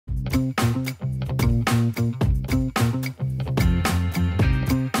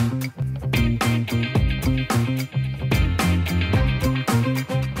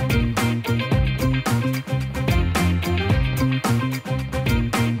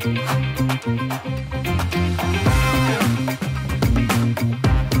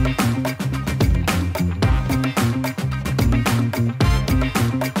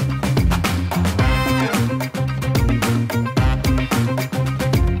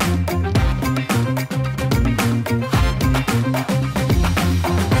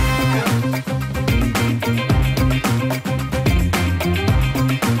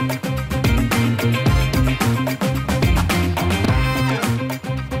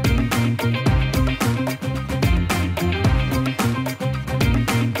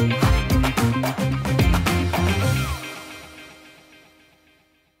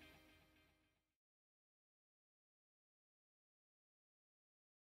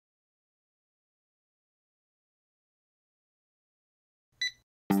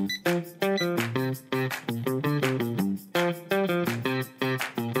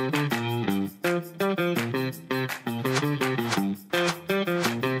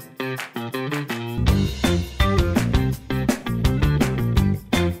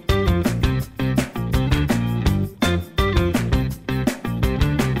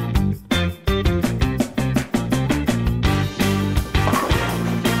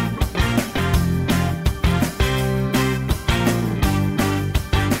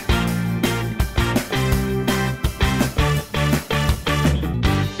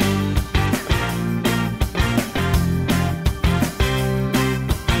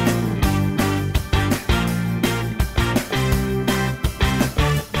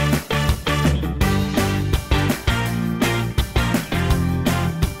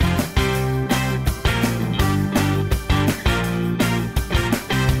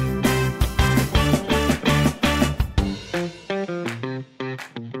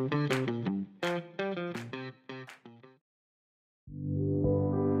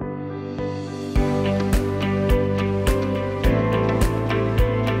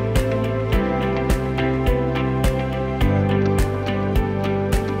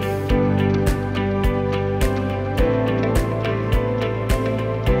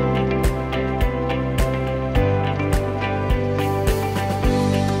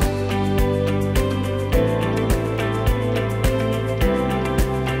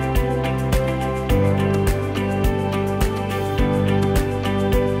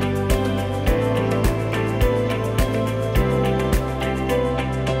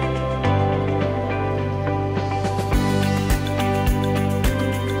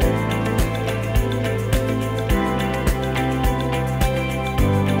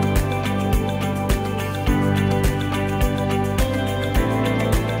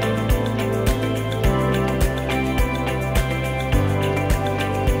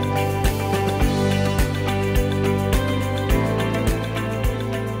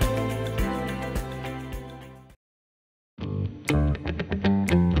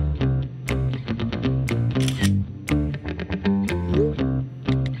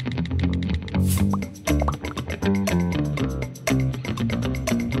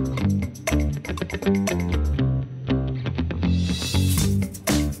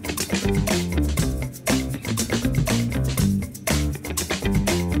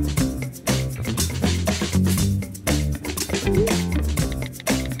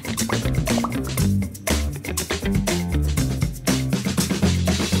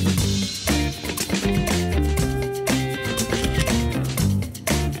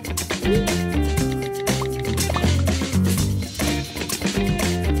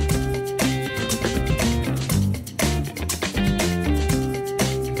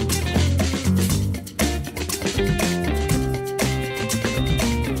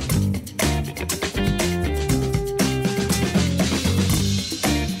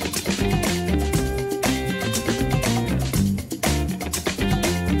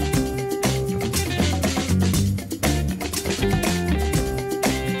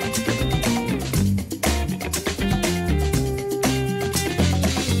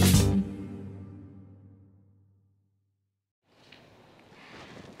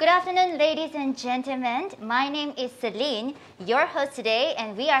Good afternoon, ladies and gentlemen. My name is Celine, your host today,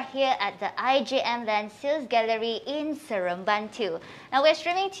 and we are here at the IJM LAND Sales Gallery in Seremban 2. Now we're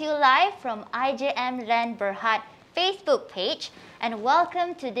streaming to you live from IJM LAND Berhad Facebook page, and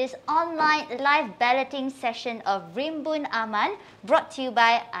welcome to this online live balloting session of Rimbun Aman, brought to you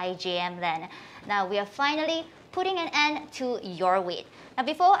by IJM LAND. Now we are finally putting an end to your wait. Now,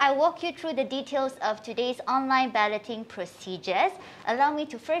 before I walk you through the details of today's online balloting procedures, allow me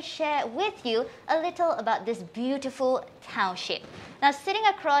to first share with you a little about this beautiful township. Now, sitting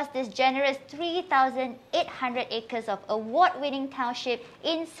across this generous 3,800 acres of award-winning township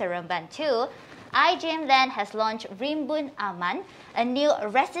in Seremban 2, IJM Land has launched Rimbun Aman, a new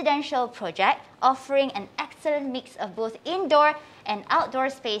residential project offering an excellent mix of both indoor and outdoor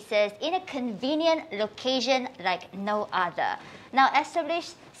spaces in a convenient location like no other. Now,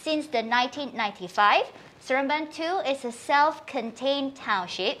 established since the 1995, Seremban 2 is a self-contained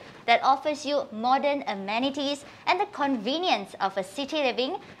township that offers you modern amenities and the convenience of a city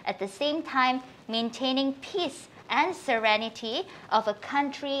living, at the same time maintaining peace and serenity of a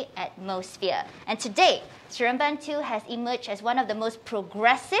country atmosphere. And today, Seremban 2 has emerged as one of the most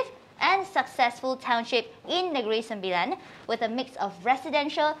progressive and successful townships in Negeri Sembilan, with a mix of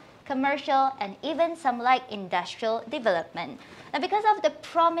residential, commercial, and even some light industrial development. Now, because of the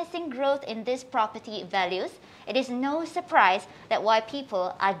promising growth in these property values, it is no surprise that why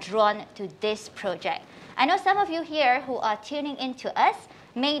people are drawn to this project. I know some of you here who are tuning in to us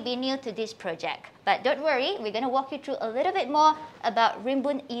may be new to this project, but don't worry, we're going to walk you through a little bit more about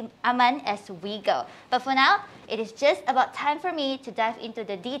Rimbun Aman as we go. But for now, it is just about time for me to dive into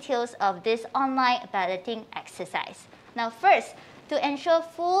the details of this online balloting exercise. Now, first, to ensure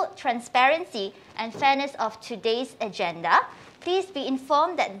full transparency and fairness of today's agenda, please be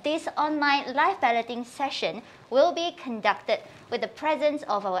informed that this online live balloting session will be conducted with the presence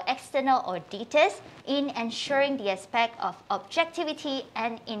of our external auditors in ensuring the aspect of objectivity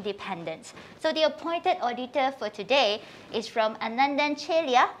and independence. So the appointed auditor for today is from Anandan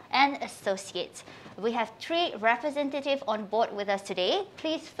Chelia and Associates. We have 3 representatives on board with us today.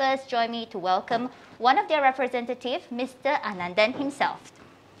 Please first join me to welcome one of their representatives, Mr. Anandan himself.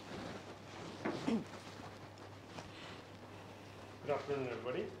 Good afternoon,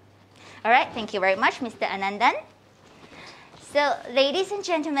 everybody. All right, thank you very much, Mr. Anandan. So, ladies and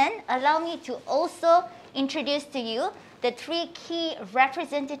gentlemen, allow me to also introduce to you the 3 key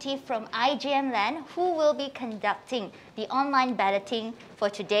representatives from IJM Land who will be conducting the online balloting for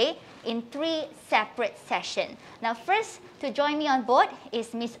today in 3 separate sessions. Now, first to join me on board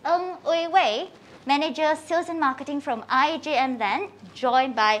is Ms. Ng Ui Wei, Manager Sales and Marketing from IJM Land,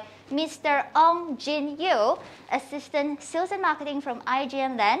 joined by Mr. Ong Jin Yu, Assistant Sales and Marketing from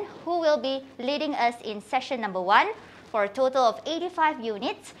IJM Land, who will be leading us in session number 1 for a total of 85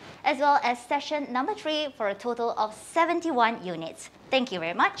 units, as well as session number 3 for a total of 71 units. Thank you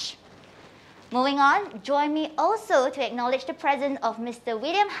very much. Moving on, join me also to acknowledge the presence of Mr.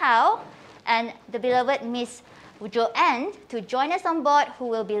 William Howe and the beloved Miss Joanne to join us on board, who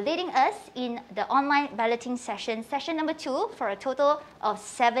will be leading us in the online balloting session, session number 2, for a total of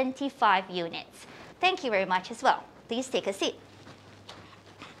 75 units. Thank you very much as well. Please take a seat.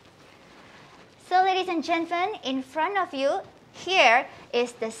 So, ladies and gentlemen, in front of you, here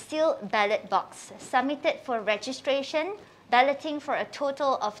is the sealed ballot box submitted for registration, balloting for a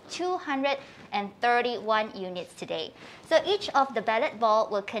total of 231 units today. So each of the ballot ball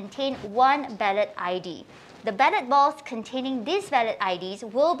will contain 1 ballot ID. The ballot balls containing these ballot IDs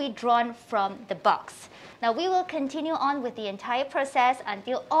will be drawn from the box. Now, we will continue on with the entire process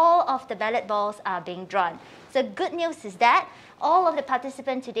until all of the ballot balls are being drawn. So good news is that all of the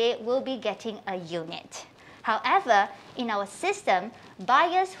participants today will be getting a unit. However, in our system,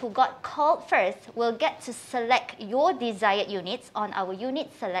 buyers who got called first will get to select your desired units on our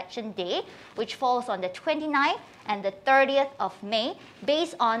unit selection day, which falls on the 29th and the 30th of May,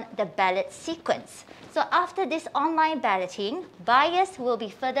 based on the ballot sequence. So after this online balloting, buyers will be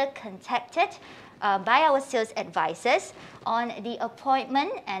further contacted by our sales advisors on the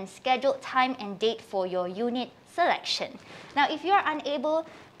appointment and scheduled time and date for your unit selection. Now, if you are unable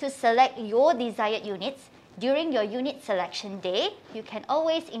to select your desired units during your unit selection day, you can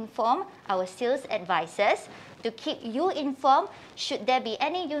always inform our sales advisors to keep you informed should there be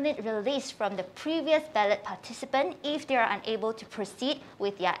any unit released from the previous ballot participant if they are unable to proceed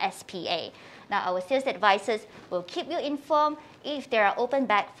with their SPA. Now, our sales advisors will keep you informed if there are open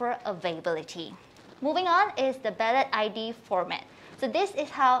back for availability. Moving on is the ballot ID format. So this is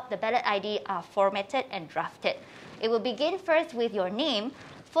how the ballot ID are formatted and drafted. It will begin first with your name,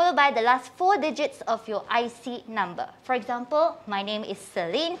 followed by the last 4 digits of your IC number. For example, my name is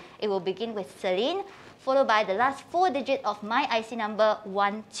Celine. It will begin with Celine, followed by the last 4 digits of my IC number,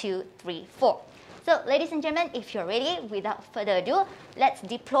 1234. So, ladies and gentlemen, if you're ready, without further ado, let's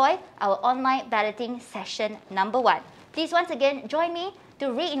deploy our online balloting session number 1. Please once again join me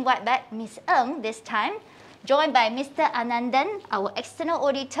to re-invite back Ms. Ng this time, joined by Mr. Anandan, our external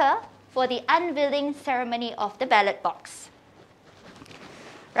auditor, for the unveiling ceremony of the ballot box.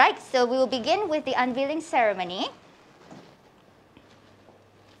 Right, so we will begin with the unveiling ceremony.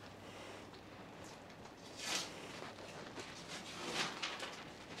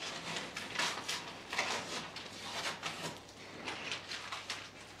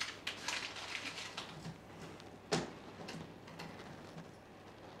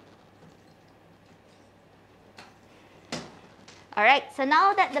 All right, so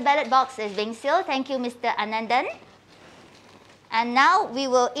now that the ballot box is being sealed, thank you, Mr. Anandan. And now we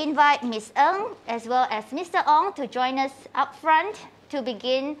will invite Ms. Ng as well as Mr. Ong to join us up front to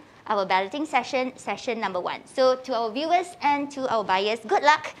begin our balloting session, session number 1. So to our viewers and to our buyers, good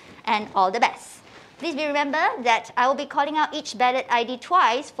luck and all the best. Please be remember that I will be calling out each ballot ID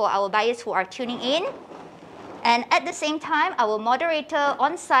twice for our buyers who are tuning in. And at the same time, our moderator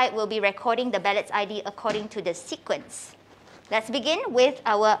on site will be recording the ballot's ID according to the sequence. Let's begin with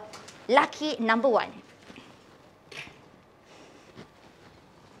our lucky number 1.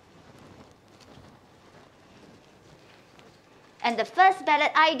 And the first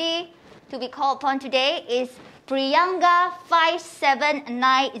ballot ID to be called upon today is Priyanga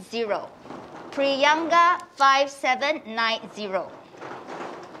 5790. Priyanga 5790.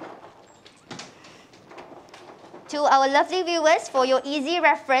 To our lovely viewers, for your easy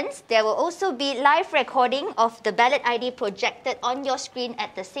reference, there will also be live recording of the ballot ID projected on your screen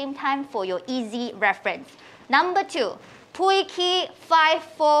at the same time for your easy reference. Number 2, Puiki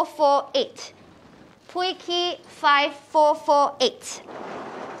 5448. Puiki 5448.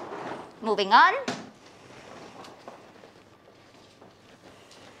 Moving on.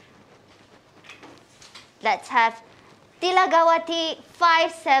 Let's have Tilagawati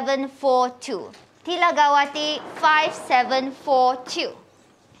 5742. Tilagawati 5742.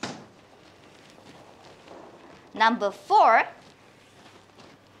 Number 4.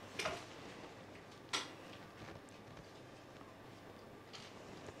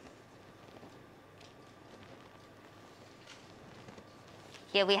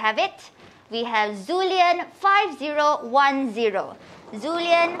 Here we have it. We have Zulian 5010.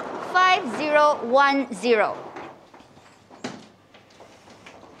 Zulian 5010.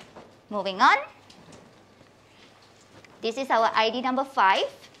 Moving on. This is our ID number 5.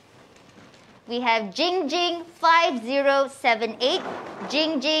 We have Jingjing 5078.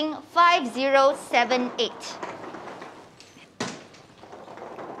 Jingjing 5078.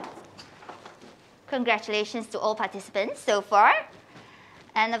 Congratulations to all participants so far.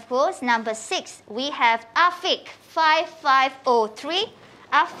 And of course, number 6, we have Afiq 5503.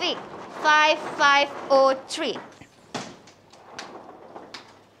 Afiq 5503.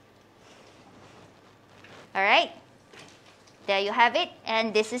 All right. There you have it.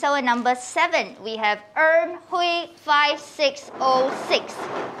 And this is our number 7. We have Ern Hui 5606.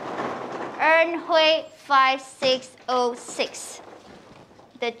 Ern Hui 5606.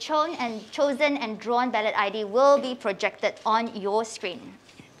 The chosen and drawn ballot ID will be projected on your screen.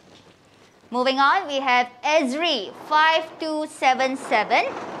 Moving on, we have Esri 5277.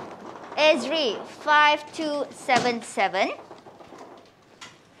 Esri 5277.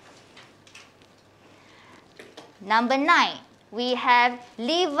 Number 9, we have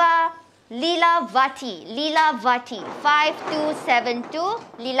Lilavati 5272.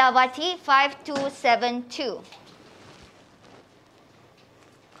 Lilavati 5272.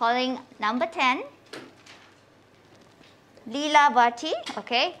 Calling number 10. Lilavati,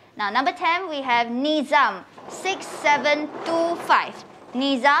 okay. Now number 10, we have Nizam 6725.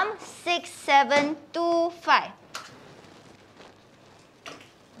 Nizam 6725.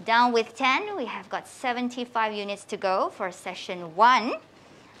 Down with 10, we have got 75 units to go for session 1.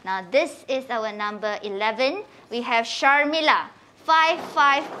 Now this is our number 11. We have Sharmila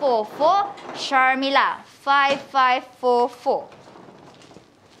 5544. Sharmila 5544.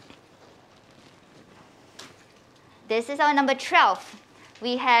 This is our number 12.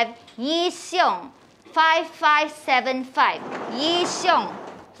 We have Yi Xiong 5575. Yi Xiong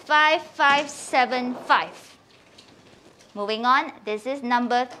 5575. Moving on, this is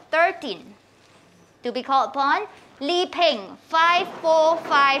number 13. To be called upon, Li Peng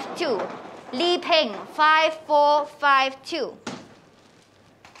 5452. Li Peng 5452.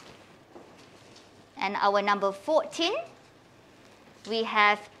 And our number 14, we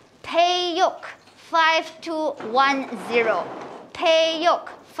have Pei Yuk 5210. Pei Yuk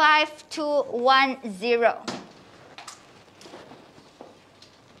 5210.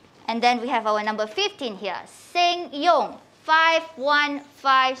 And then we have our number 15 here, Seng Yong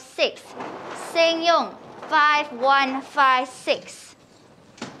 5156. Seng Yong 5156.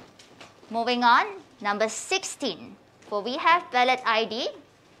 Moving on, number 16. For we have ballot ID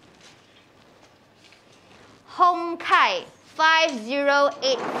Hong Kai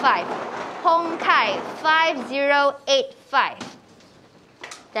 5085. Hong Kai 5085.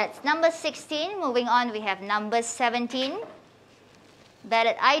 That's number 16. Moving on, we have number 17.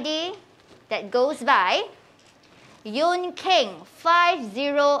 Ballot ID that goes by Yun King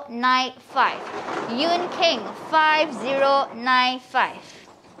 5095. Yun King 5095.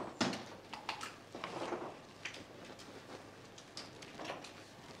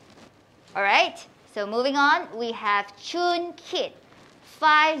 Alright, so moving on, we have Chun Kit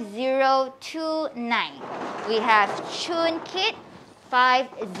 5029. We have Chun Kit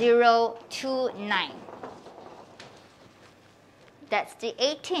 5029. That's the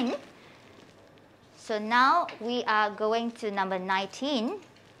 18. So now we are going to number 19.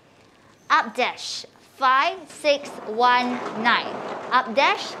 Updash 5619.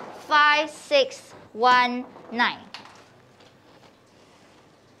 Updash 5619.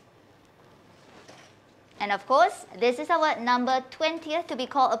 And of course, this is our number 20th to be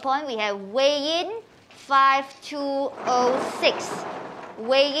called upon. We have Weigh-in 5206.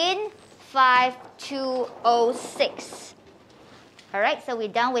 Weigh-in 5206. Alright, so we're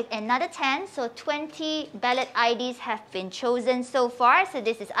done with another 10. So 20 ballot IDs have been chosen so far. So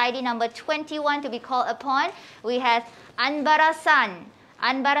this is ID number 21 to be called upon. We have Anbarasan.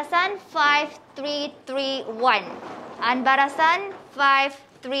 Anbarasan 5331. Anbarasan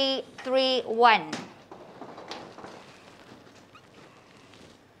 5331.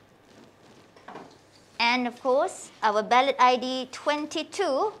 And of course, our ballot ID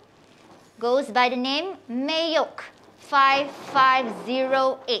 22 goes by the name Mayok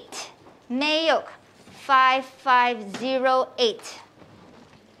 5508. Mayok 5508.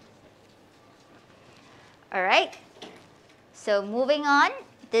 Alright, so moving on,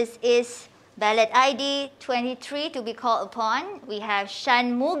 this is ballot ID 23 to be called upon. We have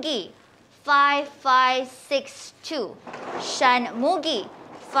Shanmugi 5562. Shanmugi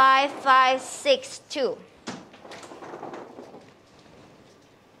 5562.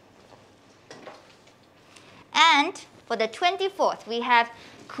 And for the 24th, we have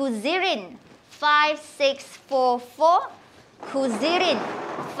Kuzirin 5644. Kuzirin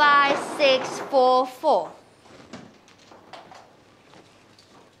 5644.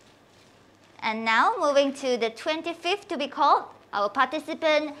 And now moving to the 25th to be called, our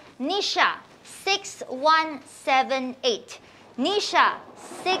participant Nisha 6178. Nisha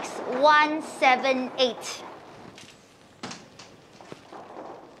 6178.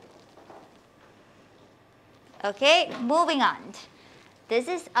 Okay, moving on. This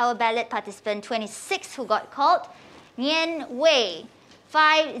is our ballot participant 26 who got called. Nguyen Wei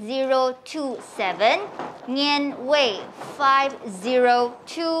 5027. Nguyen Wei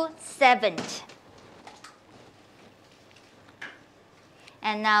 5027.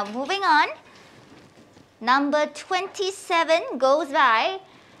 And now moving on. Number 27 goes by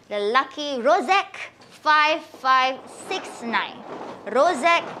the lucky Rozek 5569.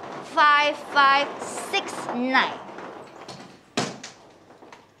 Rozek 5569.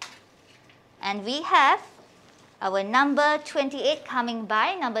 And we have our number 28 coming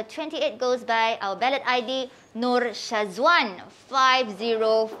by. Number 28 goes by our ballot ID Nur Shazwan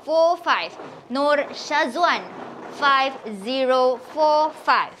 5045. Nur Shazwan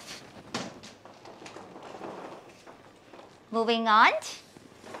 5045. Moving on,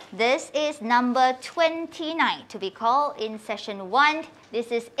 this is number 29 to be called in session 1.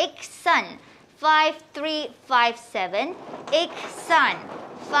 This is Iksan 5357. Iksan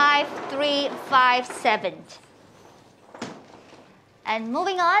 5357. And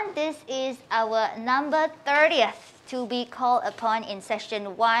moving on, this is our number 30th to be called upon in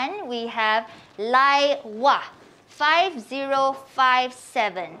session 1. We have Lai Wah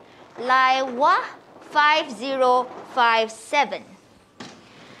 5057. Lai Wah 5057.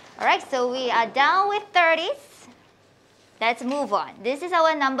 Alright, so we are down with 30s. Let's move on. This is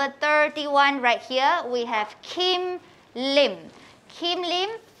our number 31 right here. We have Kim Lim. Kim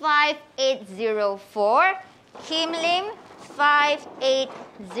Lim 5804. Kim Lim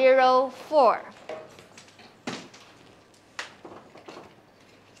 5804.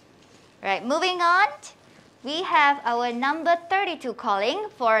 Right, moving on. We have our number 32 calling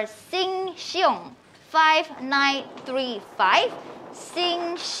for Sing Xiong 5935.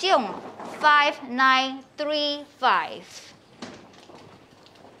 Sing Xiong 5935.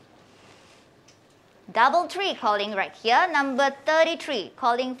 Double three calling right here. Number 33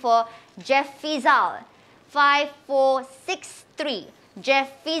 calling for Jeff Fizal 5463.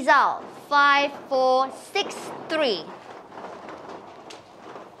 Jeff Fizal 5463.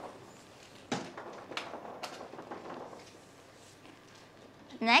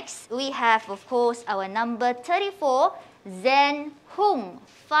 Next, we have, of course, our number 34, Zen Hung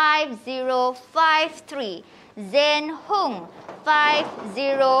 5053. Zen Hung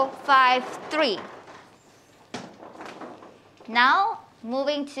 5053. Now,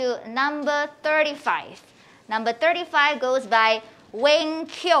 moving to number 35. Number 35 goes by Weng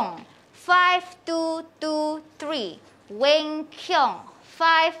Kyung 5223. Weng Kyung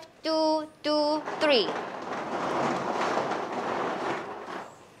 5223.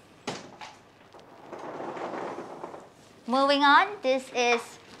 Moving on, this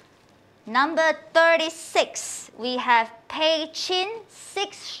is number 36. We have Pei Chin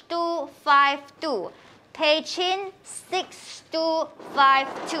 6252. Pei Chin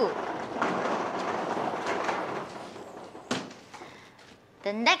 6252.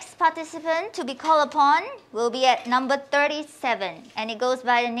 The next participant to be called upon will be at number 37, and it goes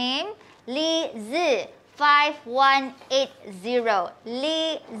by the name Li Zi 5180.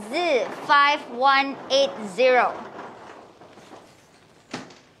 Li Zi 5180.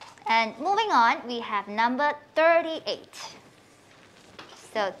 And moving on, we have number 38.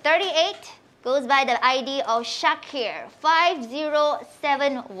 So 38 goes by the ID of Shakir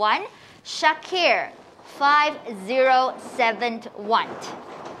 5071. Shakir 5071.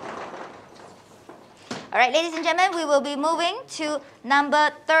 All right, ladies and gentlemen, we will be moving to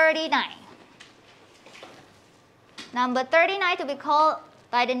number 39. Number 39 to be called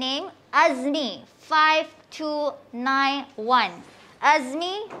by the name Azmi 5291.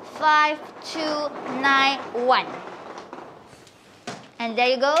 Azmi 5291. And there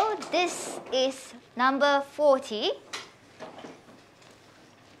you go. This is number 40.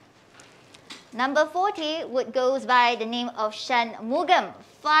 Number 40 goes by the name of Shanmugam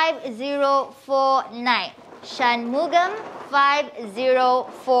 5049. Shanmugam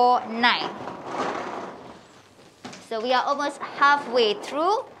 5049. So we are almost halfway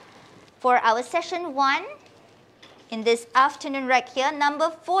through for our session 1 in this afternoon right here. Number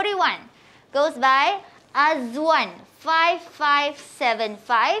 41 goes by Azwan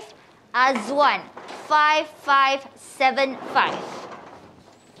 5575. Azwan 5575.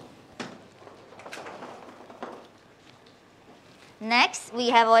 Next, we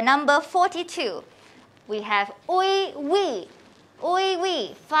have our number 42. We have Oi Wee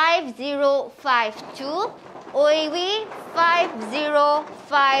 5052. Oi Wee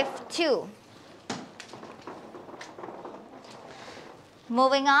 5052.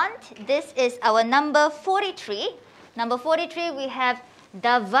 Moving on, this is our number 43. Number 43, we have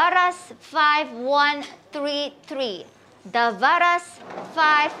Davaras 5133. Davaras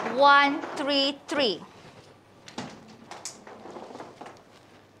 5133.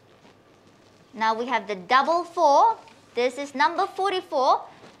 Now we have the double 4. This is number 44.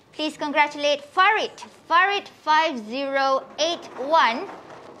 Please congratulate Farid. Farid 5081.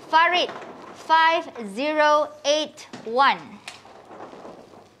 Farid 5081.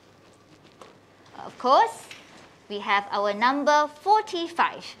 Of course, we have our number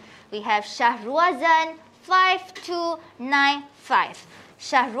 45. We have Shahruazan 5295.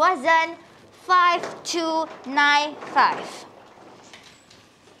 Shahruazan 5295.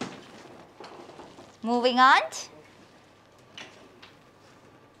 Moving on.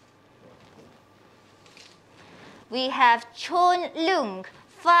 We have Chon Lung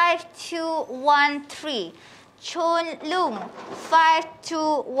 5213. Chon Lung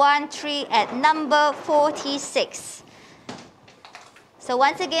 5213 at number 46. So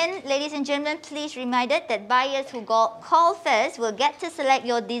once again, ladies and gentlemen, please reminded that buyers who call first will get to select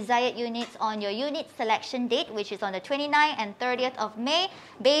your desired units on your unit selection date, which is on the 29th and 30th of May,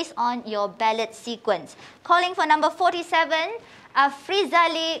 based on your ballot sequence. Calling for number 47,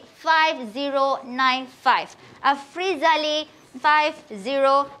 Afrizali 5095. Afrizali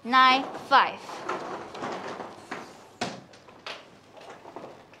 5095.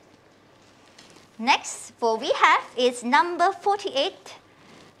 Next, what we have is number 48,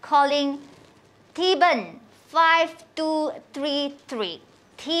 calling Theban 5233.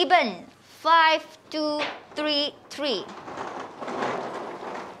 Theban 5233.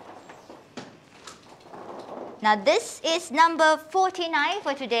 Now this is number 49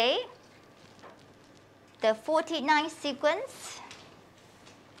 for today. The 49 sequence,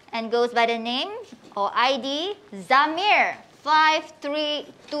 and goes by the name or ID Zamir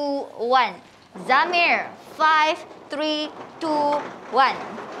 5321. Zamir 5321.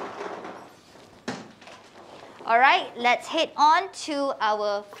 All right, let's head on to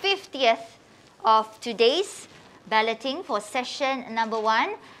our 50th of today's balloting for session number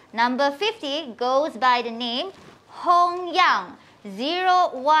 1. Number 50 goes by the name Hong Yang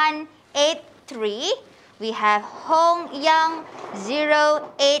 0183. we have Hong Yang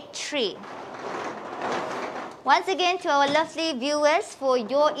 083. Once again, to our lovely viewers, for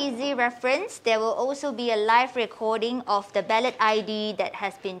your easy reference, there will also be a live recording of the ballot ID that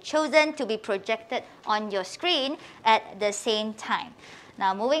has been chosen to be projected on your screen at the same time.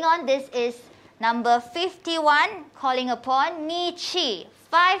 Now, moving on, this is number 51, calling upon Mi Chi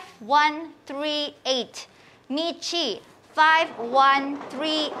 5138. Mi Chi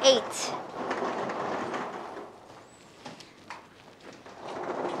 5138.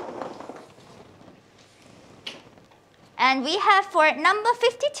 And we have for number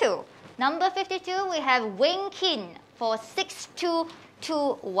 52. Number 52, we have Wing Kin for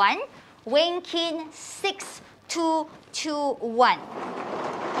 6221. Wing Kin 6221.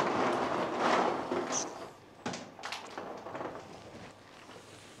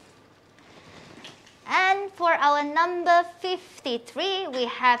 And for our number 53, we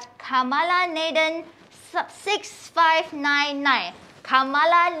have Kamala Naden 6599.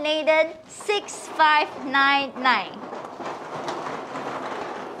 Kamala Naden 6599.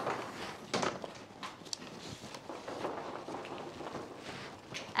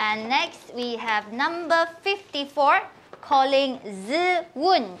 And next we have number 54, calling Zi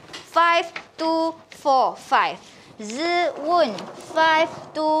Wun 5245. Zi Wun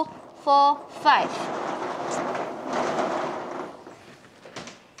 5245.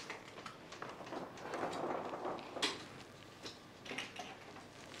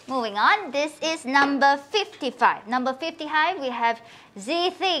 Moving on, this is number 55. Number 55, we have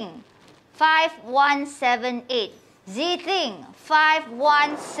Zithing 5178. Zithing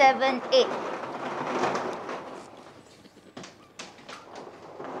 5178.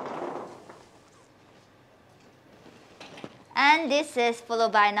 And this is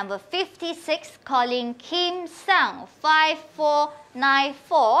followed by number 56, calling Kim Sang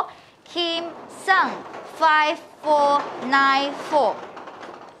 5494. Kim Sang 5494.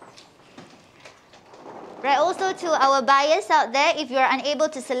 Right, also to our buyers out there, if you are unable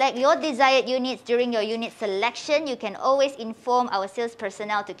to select your desired units during your unit selection, you can always inform our sales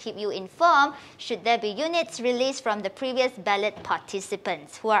personnel to keep you informed should there be units released from the previous ballot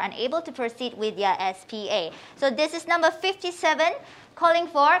participants who are unable to proceed with their SPA. So this is number 57, calling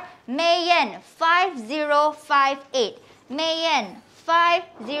for Mayen 5058. Mayen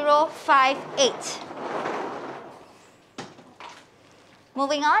 5058.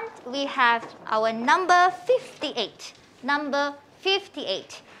 Moving on, we have our number 58. Number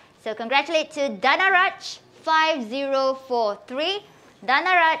 58. So congratulate to Danaraj 5043.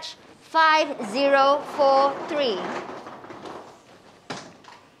 Danaraj 5043.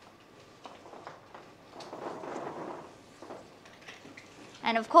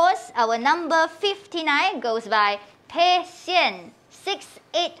 And of course, our number 59 goes by Pe Xian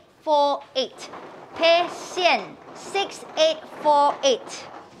 6848. Pe Xian 6848.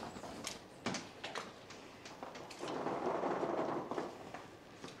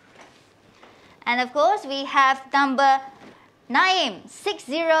 And of course, we have number Naim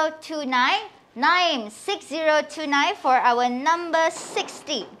 6029. Naim 6029 for our number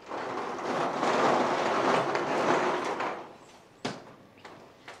 60.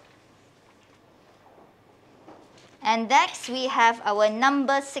 And next, we have our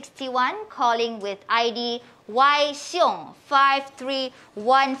number 61, calling with ID Y Xiong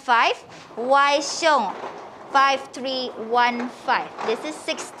 5315. Y Xiong 5315. This is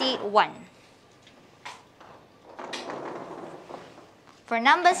 61. For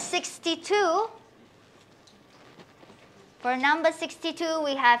number 62,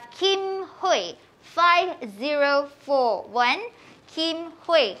 we have Kim Hui 5041. Kim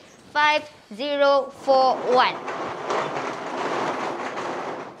Hui 5041.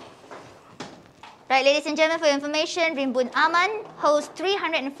 Right, ladies and gentlemen, for your information, Rimbun Aman hosts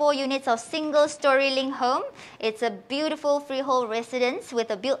 304 units of single-story link home. It's a beautiful freehold residence with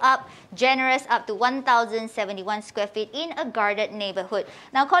a built-up, generous up to 1,071 square feet in a guarded neighborhood.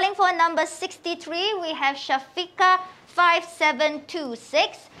 Now, calling for number 63, we have Shafika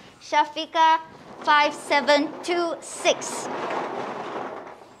 5726. Shafika 5726.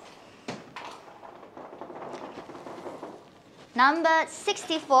 Number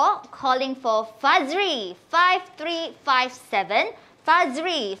 64, calling for Fazri 5357.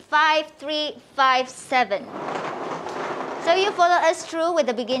 Fazri 5357. So you follow us through with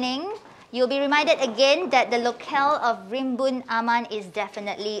the beginning. You'll be reminded again that the locale of Rimbun Aman is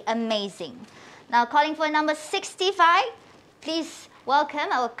definitely amazing. Now calling for number 65, please welcome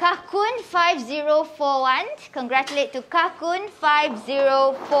our Kakun 5041. Congratulate to Kakun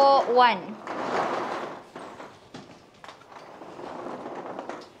 5041.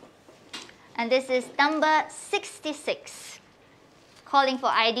 And this is number 66. Calling for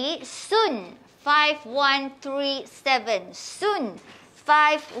ID, Sun 5137. Sun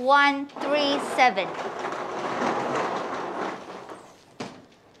 5137.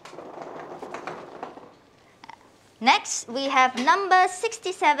 Next, we have number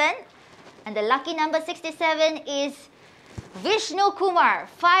 67. And the lucky number 67 is Vishnu Kumar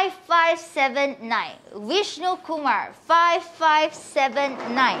 5579. Vishnu Kumar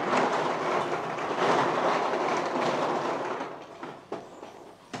 5579.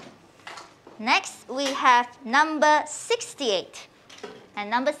 Next, we have number 68. And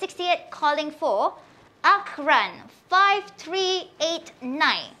number 68 calling for Akran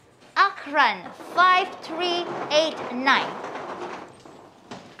 5389. Akran 5389.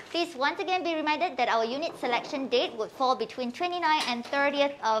 Please once again be reminded that our unit selection date would fall between 29th and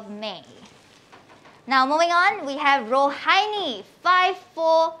 30th of May. Now moving on, we have Rohaini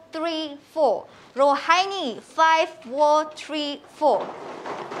 5434. Rohaini 5434.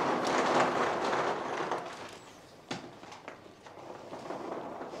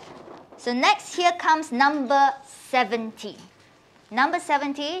 So next, here comes number 70. Number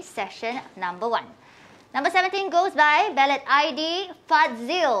 70, session number 1. Number 17 goes by ballot ID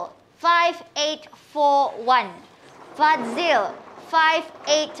Fadzil 5841. Fadzil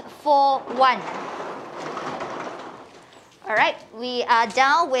 5841. Alright, we are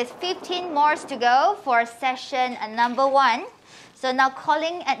down with 15 more to go for session number 1. So now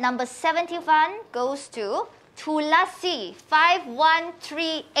calling at number 71 goes to Tulasi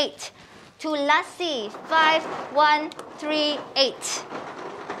 5138. Tulasi 5138.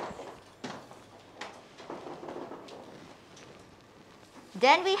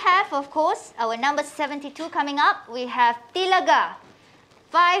 Then we have, of course, our number 72 coming up. We have Tilaga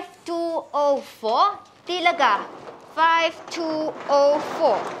 5204. Tilaga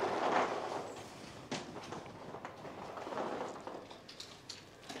 5204.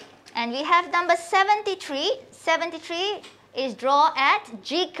 And we have number 73. 73 is draw at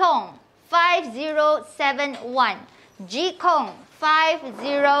Jikong 5071. Jikong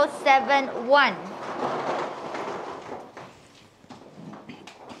 5071.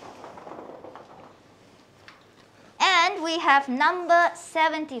 And we have number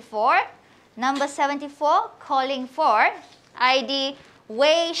 74. Number 74 calling for ID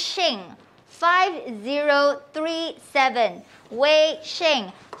Wei Sheng 5037. Wei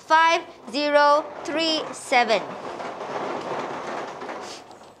Sheng 5037.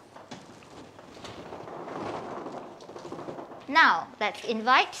 Now, let's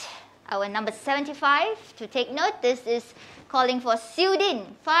invite our number 75 to take note. This is calling for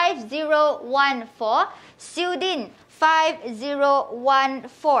Sudin 5014. Sudin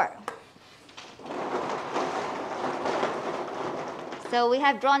 5014. So we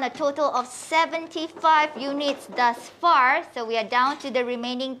have drawn a total of 75 units thus far. So we are down to the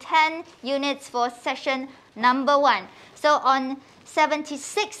remaining 10 units for session number 1. So on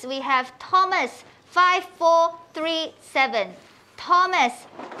 76, we have Thomas 5437. Thomas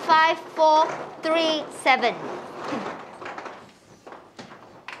 5437.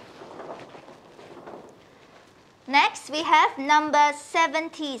 Next, we have number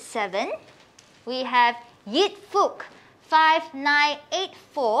 77. We have Yit Fuk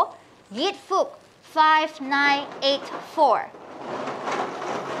 5984. Yit Fuk 5984.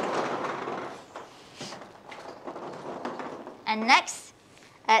 And next,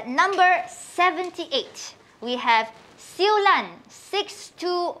 at number 78, we have Siulan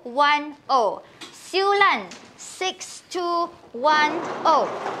 6210. Siulan 6210.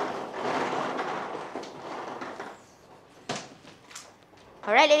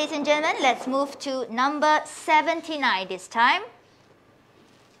 All right, ladies and gentlemen, let's move to number 79 this time.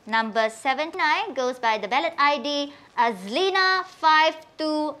 Number 79 goes by the ballot ID Azlina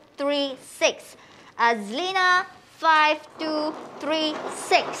 5236. Azlina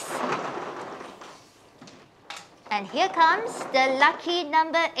 5236. And here comes the lucky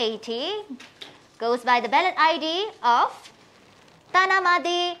number 80. Goes by the ballot ID of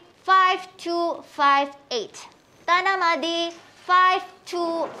Tanamadi 5258. Tanamadi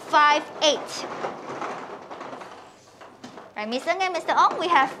 5258. Right, Ms. Ng and Mr. Ong, we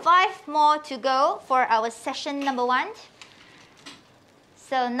have 5 more to go for our session number 1.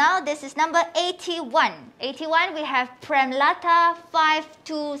 So now this is number 81. 81, we have Premlata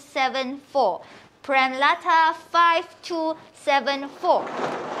 5274. Premlata 5274.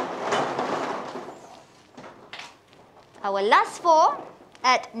 Our last 4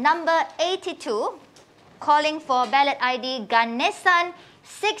 at number 82, calling for ballot ID Ganesan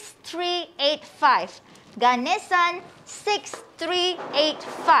 6385. Ganesan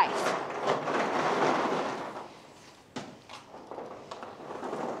 6385.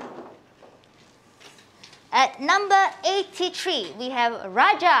 at number 83, we have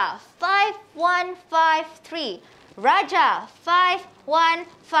Raja 5153. Raja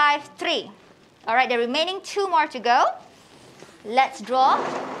 5153. All right, the remaining 2 more to go. Let's draw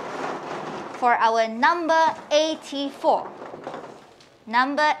for our number 84.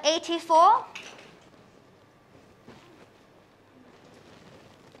 Number 84.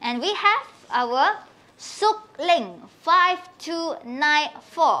 And we have our Suk Ling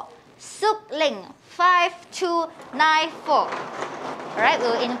 5294. Suk Ling 5294. Alright,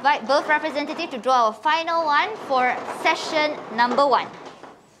 we'll invite both representatives to draw our final one for session number 1.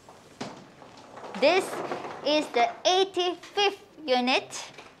 This is the 85th unit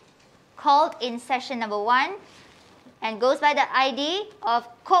called in session number 1 and goes by the ID of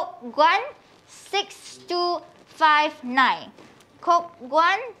Kok Guan 6259. Kok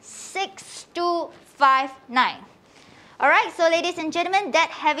Guan 6259. Alright, so ladies and gentlemen,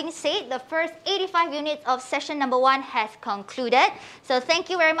 that having said, the first 85 units of session number 1 has concluded. So thank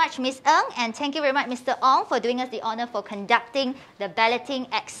you very much, Ms. Ng, and thank you very much, Mr. Ong, for doing us the honor for conducting the balloting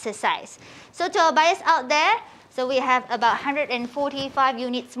exercise. So to our buyers out there, so we have about 145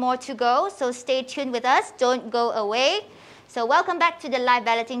 units more to go, so stay tuned with us, don't go away. So welcome back to the live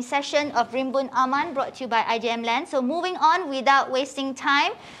balloting session of Rimbun Aman, brought to you by IJM LAND. So moving on without wasting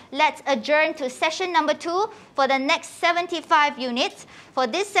time, let's adjourn to session number 2 for the next 75 units. For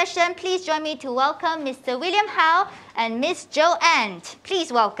this session, please join me to welcome Mr. William Howe and Ms. Joanne. Please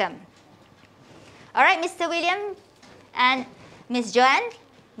welcome. All right, Mr. William and Ms. Joanne,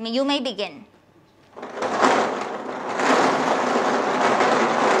 you may begin.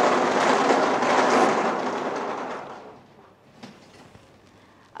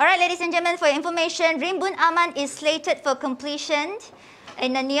 Alright, ladies and gentlemen, for your information, Rimbun Aman is slated for completion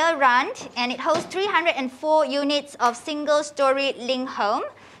in the near run, and it hosts 304 units of single-story link home.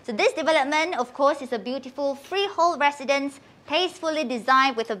 So this development, of course, is a beautiful freehold residence, tastefully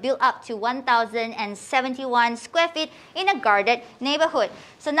designed with a build-up to 1,071 square feet in a guarded neighborhood.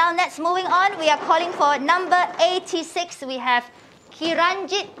 So now let's moving on. We are calling for number 86. We have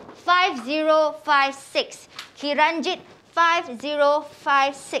Kiranjit 5056. Kiranjit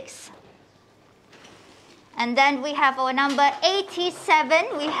 5056. And then we have our number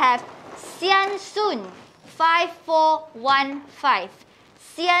 87. We have Sian Sun 5415.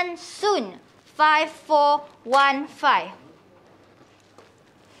 Sian Sun 5415.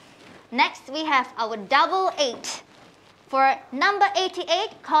 Next we have our double 8. For number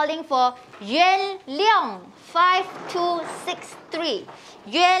 88, calling for Yuan Leong 5263.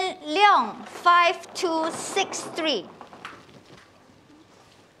 Yuan Leong 5263.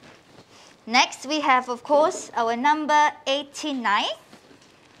 Next, we have, of course, our number 89.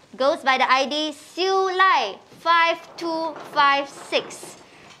 Goes by the ID Siu Lai 5256.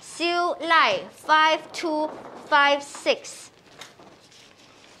 Siu Lai 5256.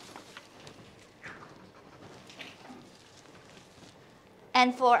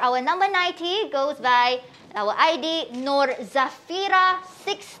 And for our number 90, goes by our ID Nur Zafira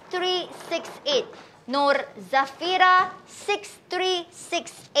 6368. Nur Zafira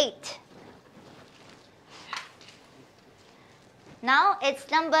 6368. Now it's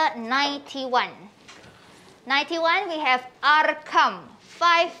number 91. 91, we have Arkam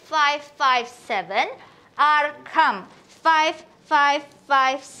 5557. Arkam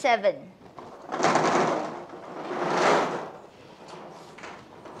 5557.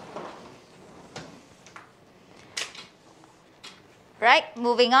 Right,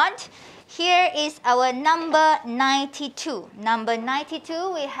 moving on. Here is our number 92. Number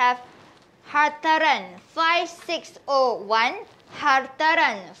 92, we have Hartaran 5601.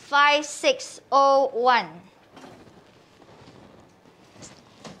 Hartaran 5601.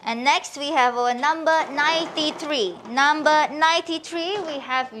 And next we have our number 93. Number 93, we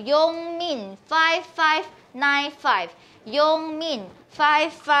have Yongmin 5595. Yongmin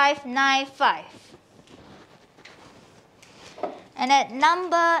 5595. And at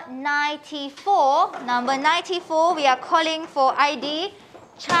number 94, we are calling for ID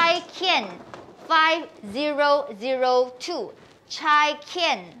Chai Kien 5002. Chai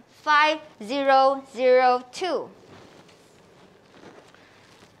Kien 5002.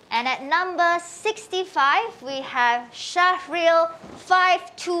 And at number 65, we have Shahril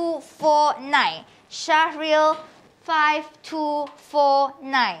 5249. Shahril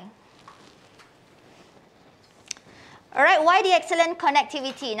 5249. Alright, why the excellent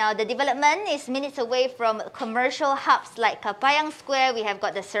connectivity? Now, the development is minutes away from commercial hubs like Kapayang Square. We have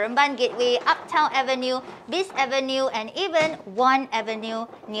got the Seremban Gateway, Uptown Avenue, Bis Avenue, and even One Avenue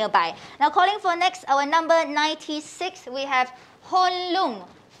nearby. Now, calling for next, our number 96, we have Hon Lung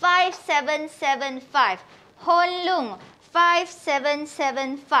 5775. Honlung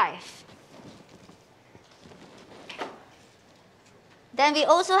 5775. Then we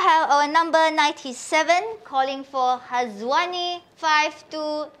also have our number 97 calling for Hazwani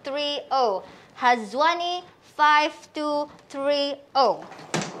 5230. Hazwani 5230.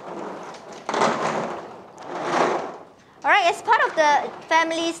 Alright, as part of the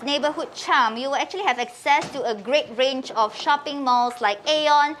family's neighborhood charm, you will actually have access to a great range of shopping malls like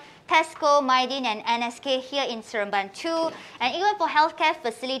Aeon, Tesco, Mydin and NSK here in Seremban too. And even for healthcare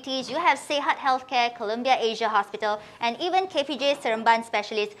facilities, you have Sehat Healthcare, Columbia Asia Hospital, and even KPJ Seremban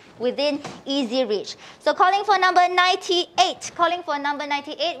Specialists within easy reach. So calling for number 98. Calling for number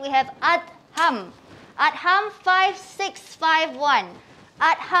 98, we have Adham. Adham 5651.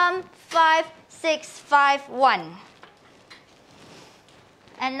 Adham 5651.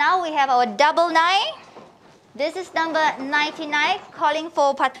 And now we have our double 9. This is number 99, calling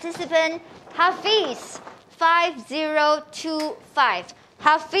for participant Hafiz 5025.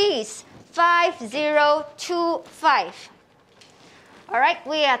 Hafiz 5025. Alright,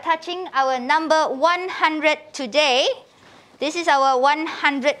 we are touching our number 100 today. This is our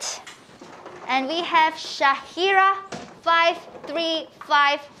 100. And we have Shahira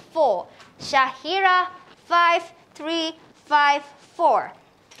 5354. Shahira 5354.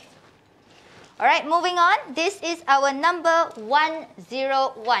 Alright, moving on. This is our number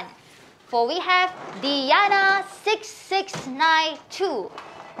 101. For we have Diana 6692.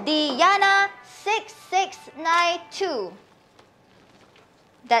 Diana 6692.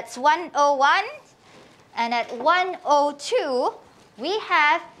 That's 101. And at 102, we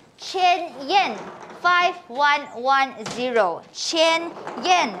have Chen Yen 5110. Chen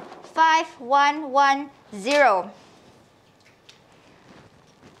Yen 5110.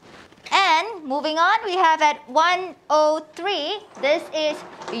 And moving on, we have at 103, this is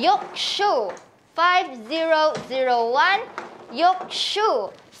Yokshu 5001.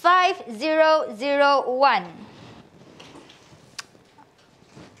 Yokshu 5001.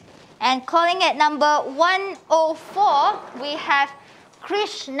 And calling at number 104, we have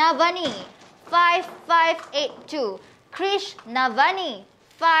Krishnavani 5582. Krishnavani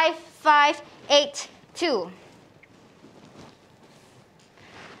 5582.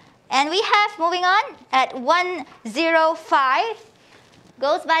 And we have, moving on, at 105,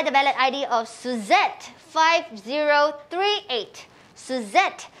 goes by the ballot ID of Suzette 5038.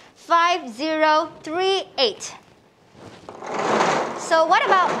 Suzette 5038. So what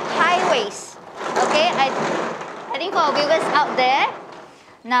about highways? Okay, I think for our viewers out there,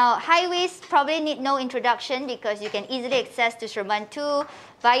 now highways probably need no introduction because you can easily access to Seremban 2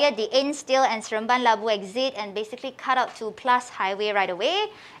 via the Ainstill and Seremban Labu exit and basically cut out to Plus Highway right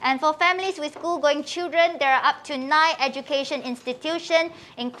away. And for families with school-going children, there are up to 9 education institutions,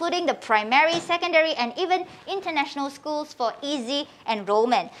 including the primary, secondary, and even international schools for easy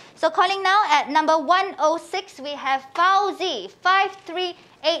enrollment. So calling now at number 106, we have Fauzi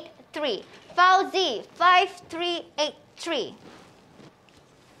 5383. Fauzi 5383.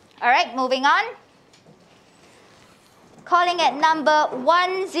 Alright, moving on. Calling at number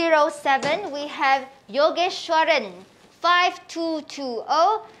 107, we have Yogeshwaran 5220.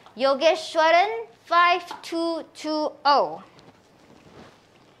 Yogeshwaran 5220.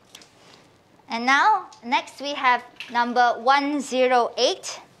 And now, next we have number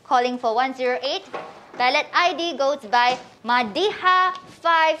 108. Calling for 108. Ballot ID goes by Madiha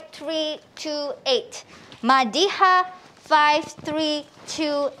 5328. Madiha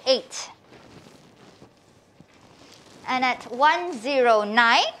 5328. And at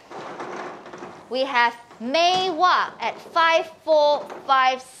 109, we have Meiwa at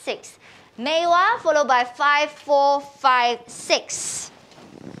 5456. Meiwa followed by 5456.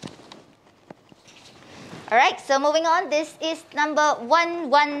 Alright, so moving on, this is number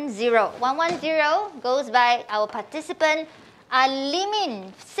 110. 110 goes by our participant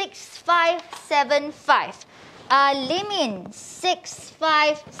Alimin 6575. Alimin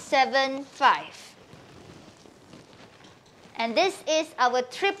 6575. And this is our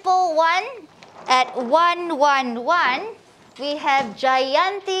 111 at 111. We have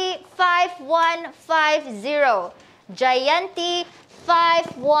Jayanti 5150. Jayanti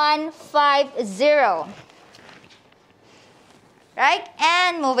 5150. Right?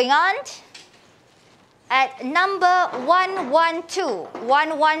 And moving on. At number 112.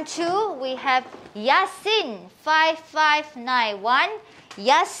 112, we have Yasin 5591.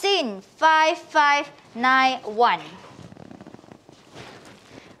 Yasin 5591.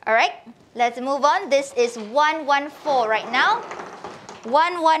 Alright, let's move on. This is 114 right now.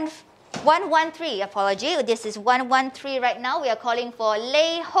 114. 113, apology. This is 113 right now. We are calling for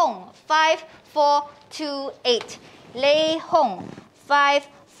Lei Hong, 5428. Lei Hong,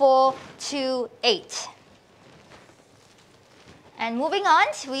 5428. And moving on,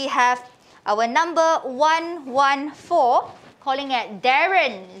 we have our number 114, calling at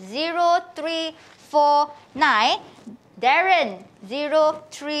Darren, 0349. Darren,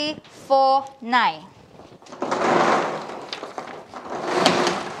 0349.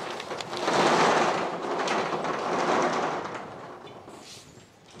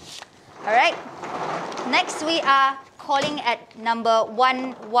 All right. Next, we are calling at number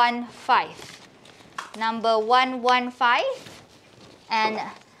 115. Number 115. And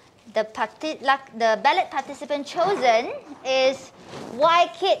the ballot participant chosen is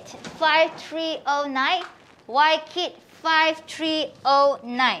YKit 5309. YKit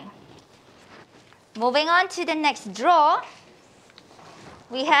 5309. Moving on to the next draw,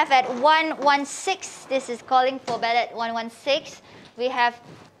 we have at 116. This is calling for ballot 116. We have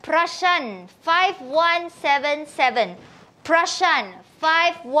Prashan 5177. Prashan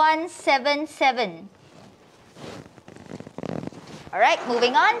 5177. All right,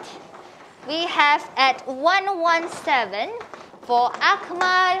 moving on. We have at 117 for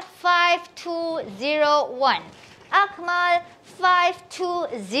Akmal 5201. Akmal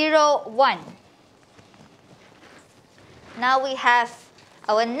 5201. Now we have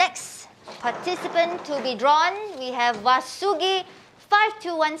our next participant to be drawn. We have Vasugi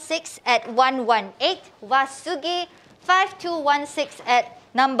 5216 at 118. Vasugi 5216 at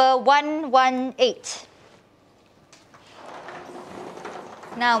number 118.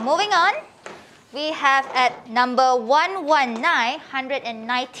 Now moving on, we have at number 119,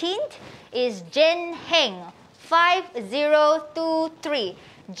 119th is Jin Heng 5023.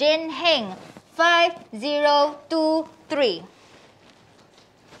 Jin Heng 5023.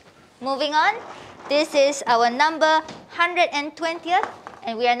 Moving on, this is our number 120th,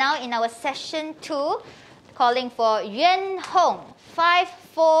 and we are now in our session 2, calling for Yuan Hong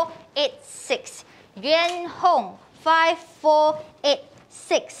 5486. Yuan Hong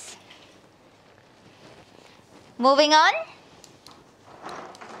 5486. Moving on,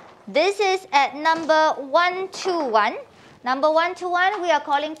 this is at number 121. Number 121, we are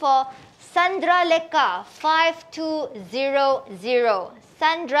calling for Sandra Leka 5200.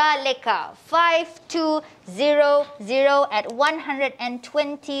 Sandra Leka 5200 at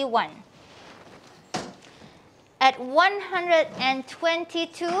 121. At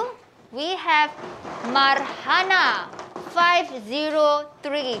 122, we have Marhana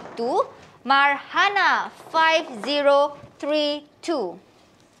 5032. Marhana 5032.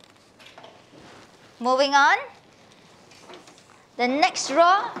 Moving on, the next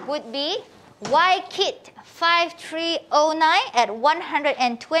row would be YKit 5309 at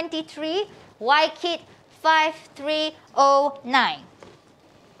 123. YKit 5309.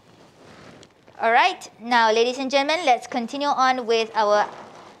 All right, now ladies and gentlemen, let's continue on with our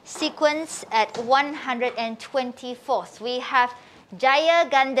sequence at 124th. We have Jaya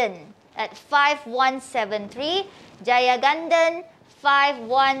Gandan at 5173. Jaya Gandan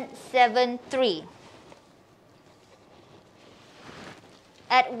 5173.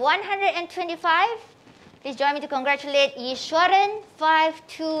 At 125, please join me to congratulate Yishwaran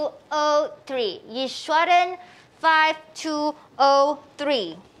 5203. Yishwaran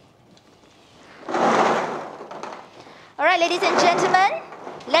 5203. All right, ladies and gentlemen,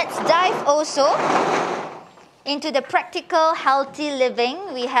 let's dive also into the practical healthy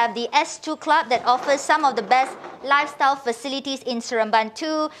living. We have the S2 Club that offers some of the best lifestyle facilities in Seremban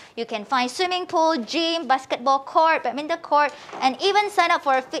too. You can find swimming pool, gym, basketball court, badminton court, and even sign up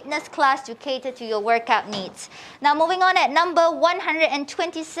for a fitness class to cater to your workout needs. Now moving on, at number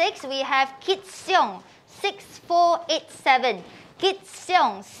 126, we have Kit Seong 6487. Kit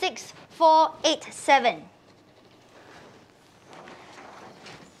Seong 6487.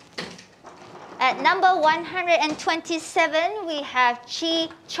 At number 127, we have Chi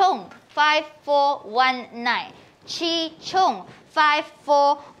Chong 5419. Chi Chong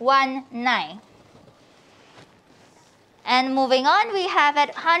 5419. And moving on, we have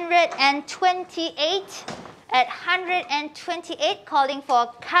at 128. At 128, calling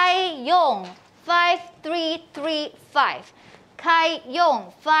for Kai Yong 5335. Kai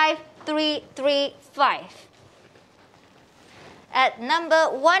Yong 5335. At number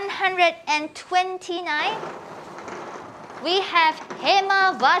 129, we have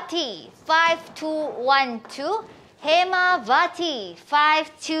Hemavati 5212. Hemavati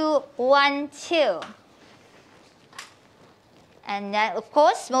 5212. And of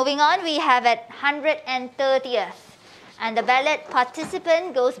course, moving on, we have at 130th. And the ballot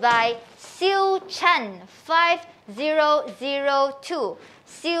participant goes by Siu Chan 5002.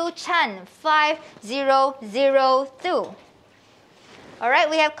 Siu Chan 5002. All right,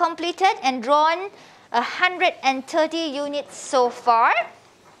 we have completed and drawn 130 units so far.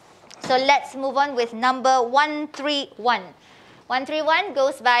 So let's move on with number 131. 131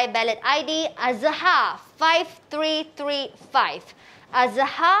 goes by ballot ID Azhar 5335.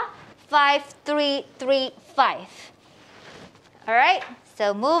 Azhar 5335. All right,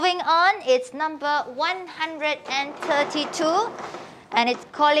 so moving on, it's number 132. And it's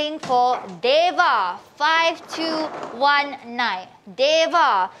calling for Deva 5219.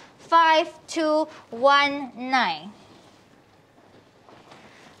 Deva 5219.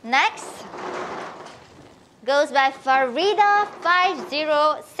 Next goes by Farida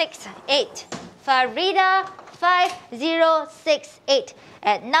 5068. Farida 5068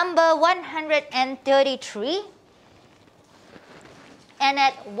 at number 133. And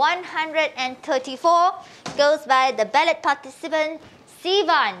at 134 goes by the ballot participant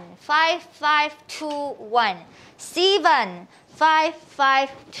Sivan 5521. Sivan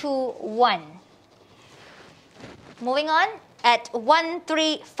 5521. Moving on, at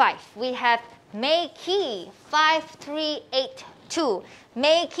 135 we have Meiki 5382.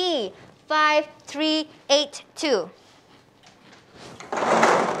 Meiki 5382.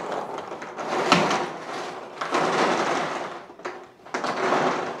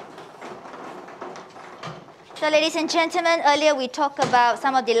 So ladies and gentlemen, earlier we talked about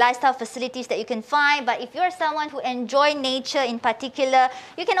some of the lifestyle facilities that you can find, but if you're someone who enjoys nature in particular,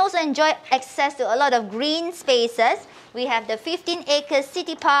 you can also enjoy access to a lot of green spaces. We have the 15 acres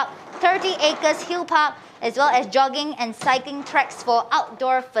city park, 30 acres hill park, as well as jogging and cycling tracks for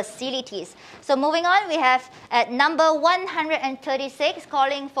outdoor facilities. So moving on, we have at number 136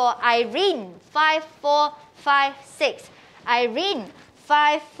 calling for Irene 5456. Irene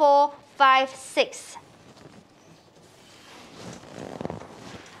 5456.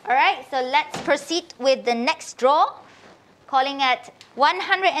 Alright, so let's proceed with the next draw. Calling at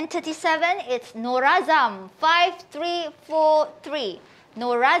 137, it's Norazam 5343.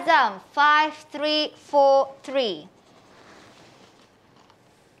 Norazam 5343.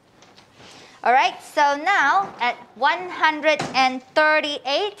 Alright, so now at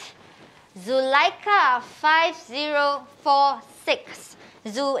 138, Zulaika 5046.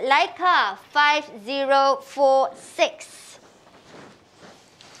 Zulaika 5046.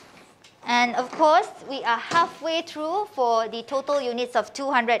 And of course, we are halfway through for the total units of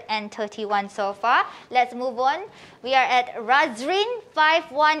 231 so far. Let's move on. We are at Razrin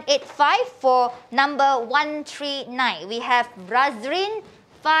 5185 for number 139. We have Razrin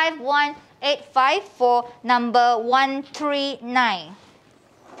 5185 for number 139.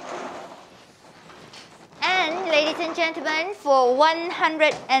 And ladies and gentlemen, for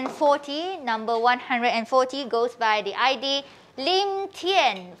 140, number 140 goes by the ID Lim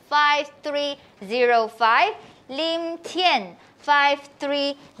Tian 5305. Lim Tian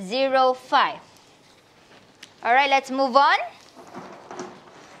 5305. Alright, let's move on.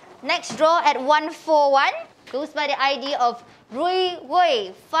 Next draw at 141 goes by the ID of Rui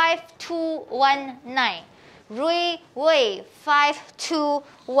Wei 5219. Rui Wei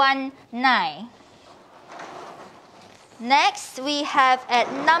 5219. Next, we have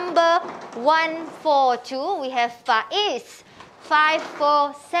at number 142, we have Faiz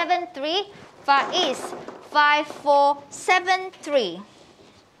 5473. Faiz 5473.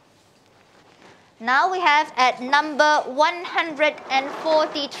 Now we have at number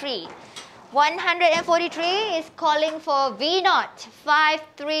 143. 143 is calling for V0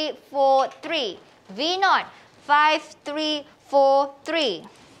 5343. V0 5343.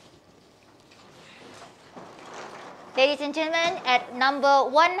 Ladies and gentlemen, at number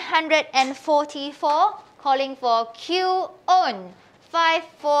 144, calling for Q on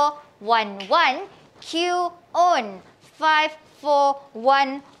 5411. Q on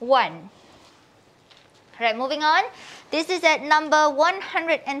 5411. Alright, moving on. This is at number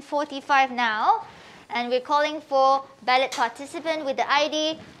 145 now. And we're calling for ballot participant with the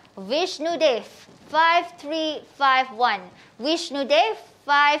ID Vishnudev 5351. Vishnudev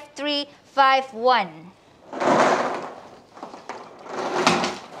 5351.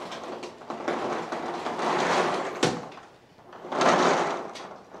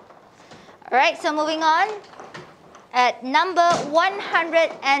 Alright, so moving on. At number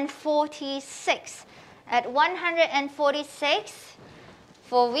 146. At 146,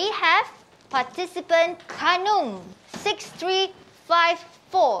 for we have participant Kanum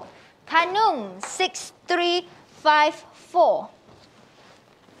 6354. Kanum 6354.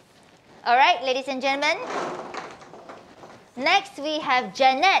 Alright, ladies and gentlemen. Next, we have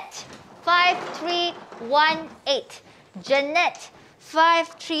Jeanette, 5318. Jeanette,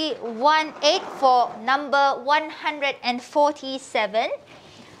 5318 for number 147.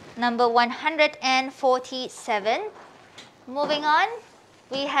 Number 147. Moving on,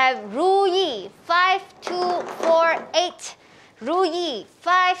 we have Ru Yi, 5248. Ru Yi,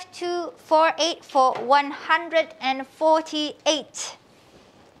 5248 for 148.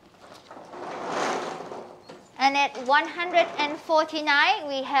 And at 149,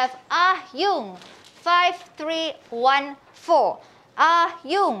 we have Ah Yung, 5314. Ah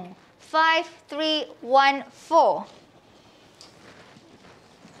Yung, 5314.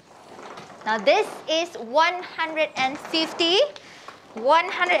 Now this is 150.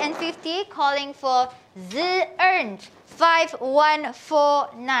 150 calling for Z earned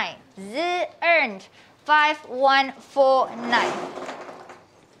 5149. Z earned 5149.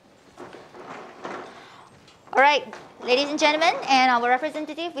 All right, ladies and gentlemen, and our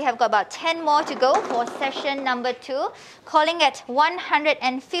representative, we have got about 10 more to go for session number 2. Calling at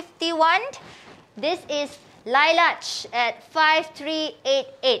 151. This is Lailach at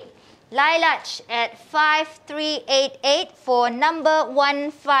 5388. Lailach at 5388 for number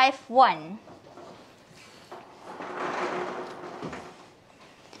 151.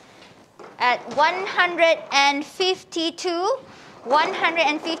 At 152,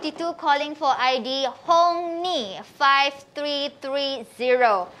 152 calling for ID Hong Ni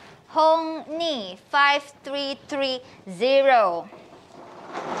 5330. Hong Ni 5330.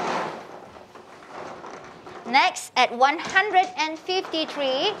 Next, at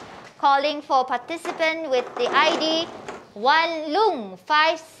 153, calling for participant with the ID Wan Lung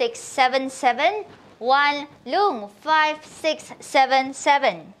 5677. Wan Lung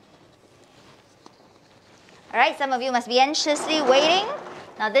 5677. Alright, some of you must be anxiously waiting.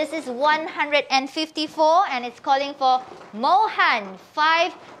 Now this is 154 and it's calling for Mohan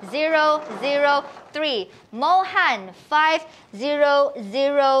 5003. Mohan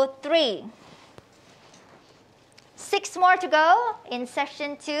 5003. 6 more to go in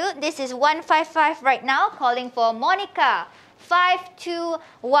session 2. This is 155 right now, calling for Monica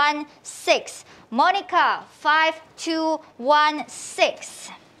 5216. Monica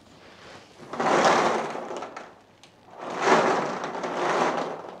 5216.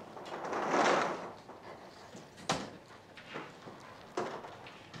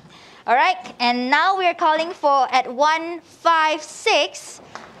 All right, and now we're calling for at 156.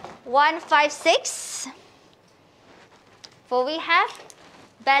 156. For we have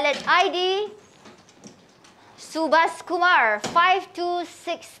ballot ID Subhas Kumar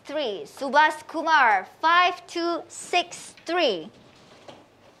 5263. Subhas Kumar 5263.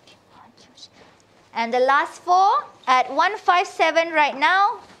 And the last 4 at 157 right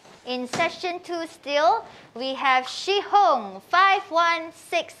now. In session 2 still, we have Shihong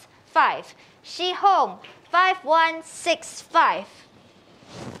 5165. Shihong 5165.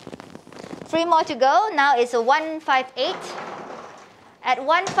 3 more to go. Now it's a 158. At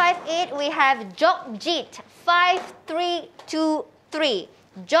 158, we have Jokjit 5323.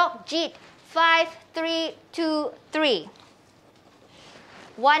 Jokjit 5323.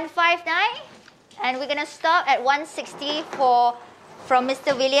 159. And we're going to stop at 160 from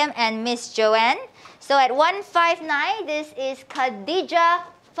Mr. William and Miss Joanne. So at 159, this is Khadija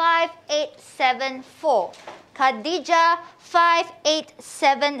 5874. Khadija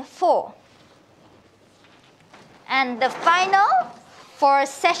 5874. And the final for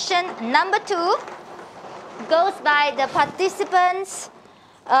session number 2 goes by the participant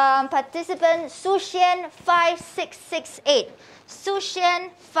Sushian 5668. Sushian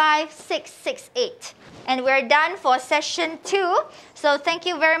 5668. And we're done for session 2. So thank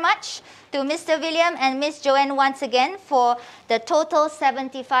you very much to Mr. William and Miss Joanne once again for the total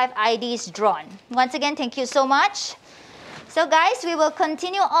 75 IDs drawn. Once again, thank you so much. So guys, we will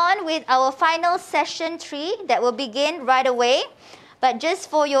continue on with our final session 3 that will begin right away. But just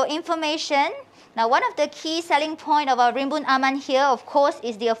for your information, now one of the key selling point of our Rimbun Aman here, of course,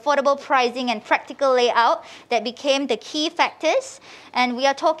 is the affordable pricing and practical layout that became the key factors. And we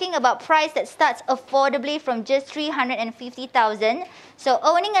are talking about price that starts affordably from just 350,000. So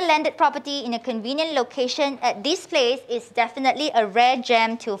owning a landed property in a convenient location at this place is definitely a rare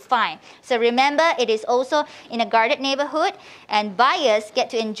gem to find. So remember, it is also in a guarded neighborhood, and buyers get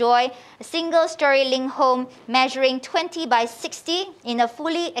to enjoy a single-story link home measuring 20 by 60 in a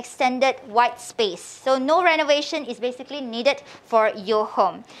fully extended white space. space. So no renovation is basically needed for your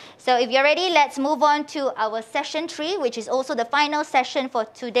home. So if you're ready, let's move on to our session 3, which is also the final session for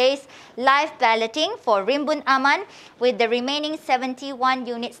today's live balloting for Rimbun Aman, with the remaining 71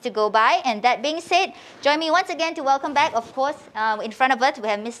 units to go by. And that being said, join me once again to welcome back, of course, in front of us we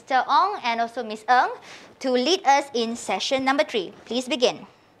have Mr. Ong and also Ms. Ng to lead us in session number 3. Please begin.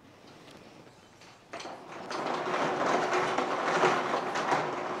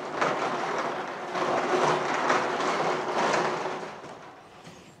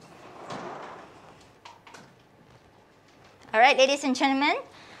 All right, ladies and gentlemen,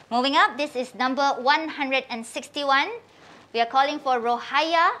 moving up, this is number 161. We are calling for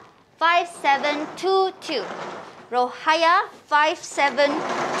Rohaya 5722. Rohaya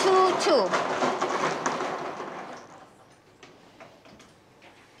 5722.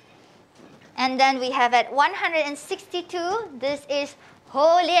 And then we have at 162, this is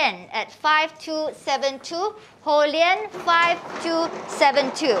Ho Lian at 5272. Ho Lian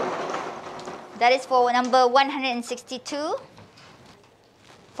 5272. That is for number 162.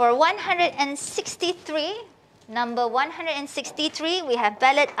 For 163, number 163, we have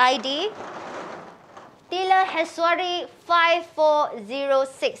ballot ID Tila Heswari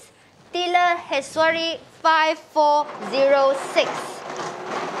 5406. Tila Heswari 5406.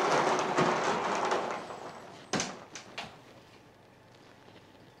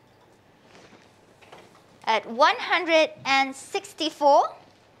 At 164,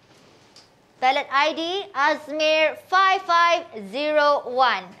 ballot ID Azmir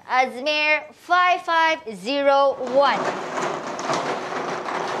 5501. Azmir 5501.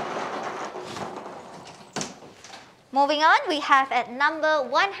 Moving on, we have at number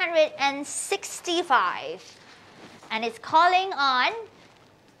 165. And it's calling on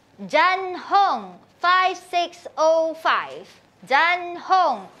Jan Hong 5605. Jan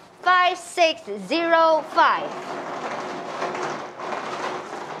Hong 5605.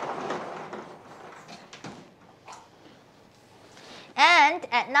 And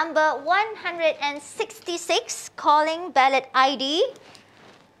at number 166, calling ballot ID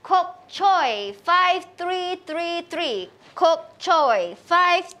Kok Choi 5333. Kok Choi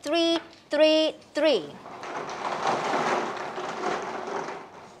 5333.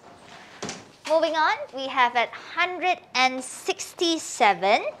 Moving on, we have at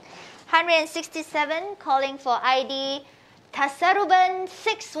 167. 167, calling for ID Tasaruban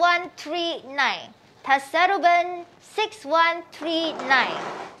 6139. Tasaruban 6139.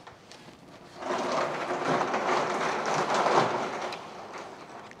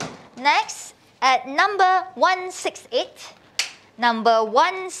 Next, at number 168, number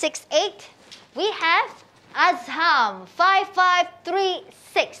 168, we have Azham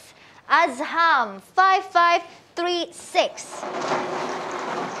 5536. Azham 5536.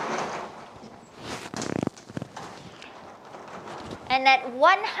 And at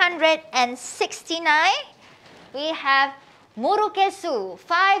 169, we have Murukesu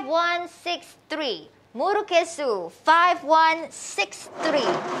 5163. Murukesu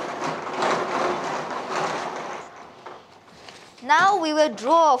 5163. Now we will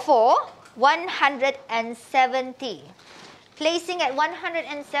draw for 170. Placing at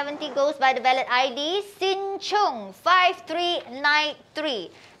 170 goes by the ballot ID Sin Chung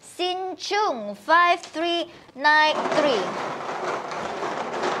 5393. Sin Chung 5393.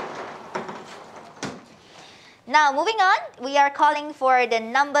 Now, moving on, we are calling for the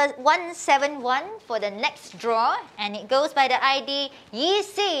number 171 for the next draw, and it goes by the ID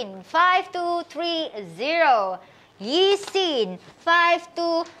Yisin 5230. Yisin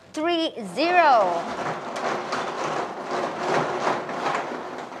 5230.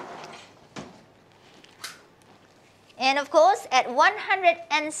 And of course, at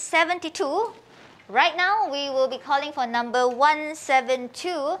 172, right now we will be calling for number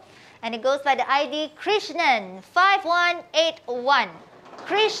 172. And it goes by the ID Krishnan 5181.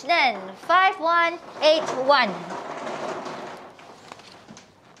 Krishnan 5181.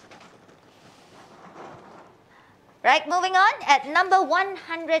 Right, moving on, at number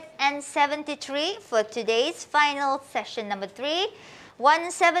 173 for today's final session number 3.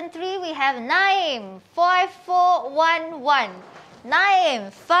 173, we have Naim 5411.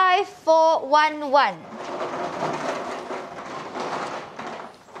 Naim 5411.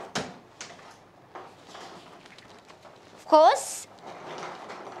 Course,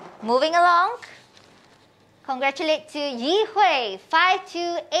 moving along, congratulate to Yi Hui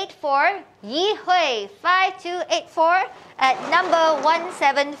 5284, Yi Hui 5284 at number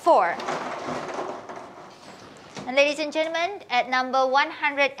 174. And ladies and gentlemen, at number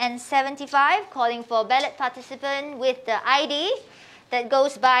 175, calling for ballot participant with the ID that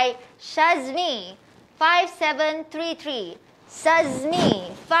goes by Shazmi 5733.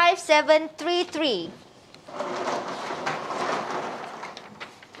 Shazmi 5733.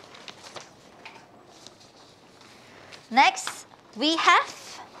 Next, we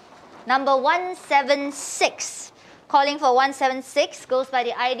have number 176. Calling for 176 goes by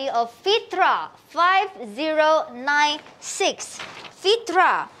the ID of Fitra 5096.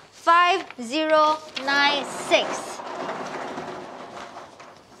 Fitra 5096.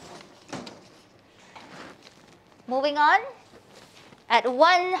 Moving on, at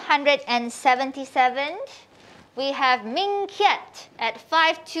 177, we have Ming Kiet at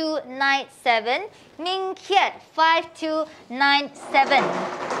 5297. Ming Kiet 5297.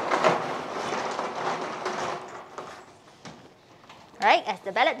 Right, as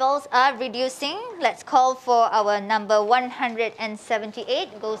the ballot balls are reducing, let's call for our number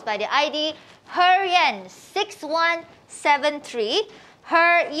 178. Goes by the ID Heryen 6173.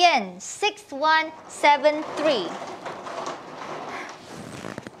 Heryen 6173.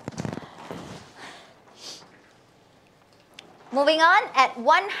 Moving on, at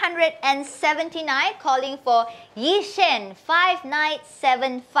 179, calling for Yishen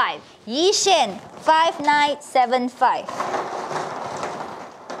 5975. Yishen 5975.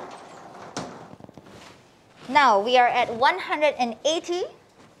 Now we are at 180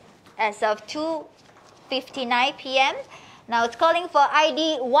 as of 2:59 p.m. Now it's calling for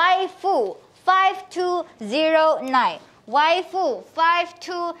ID Waifu 5209. Waifu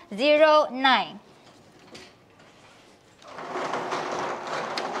 5209.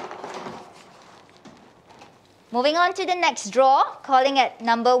 Moving on to the next draw, calling at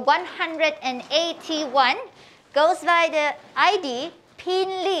number 181, goes by the ID Pin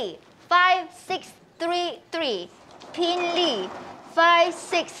Lee 5633. Pin Lee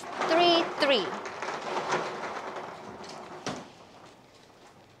 5633.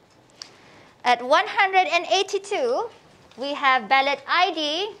 At 182, we have ballot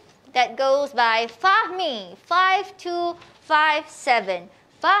ID that goes by Fahmi 5257.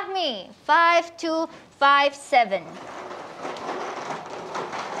 Fahmi 5257.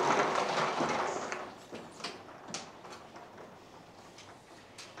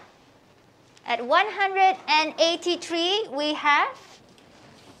 At 183, we have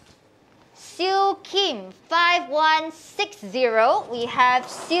Siu Kim 5160. We have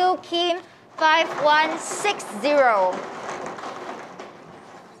Siu Kim 5160.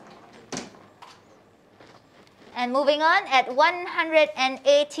 And moving on, at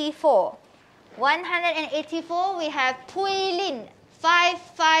 184. 184, we have Pui Lin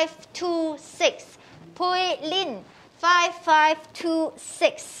 5526. Pui Lin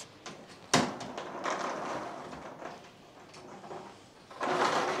 5526.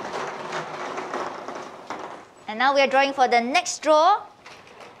 And now we are drawing for the next draw,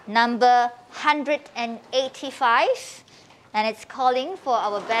 number 185. And it's calling for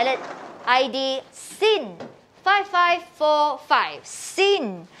our ballot ID Sin 5545.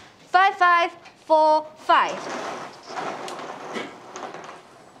 Sin 5545.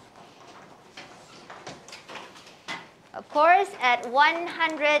 Of course, at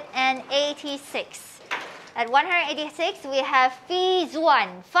 186. At 186, we have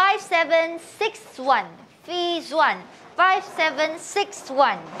Fizuan 5761. Fizuan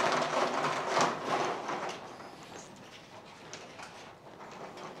 5761.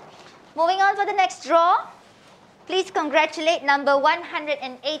 Moving on for the next draw. Please congratulate number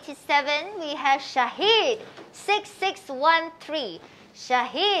 187. We have Shahid 6613.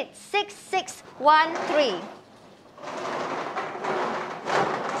 Shahid 6613.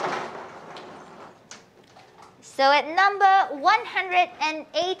 So at number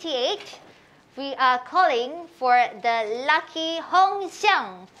 188, we are calling for the lucky Hong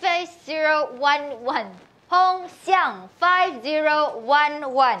Xiang 5011. Hong Xiang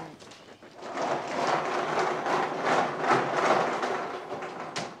 5011.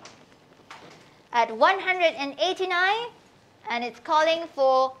 At 189, and it's calling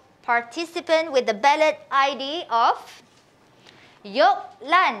for participant with the ballot ID of Yok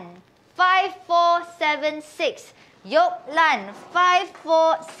Lan 5476. Yok Lan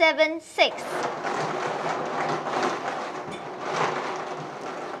 5476.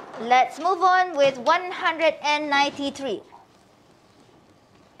 Let's move on with 193.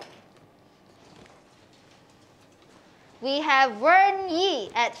 We have Wern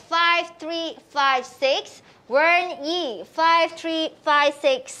Yi at 5356. Wern Yi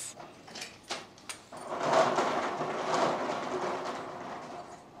 5356.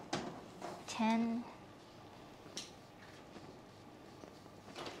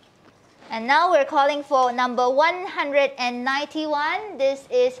 And now we're calling for number 191. This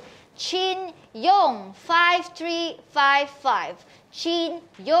is Chin Yong 5355. Chin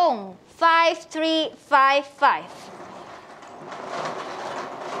Yong 5355.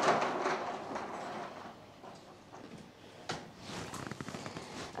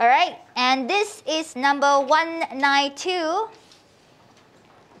 All right, and this is number 192.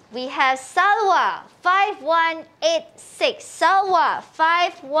 We have Salwa 5186. Salwa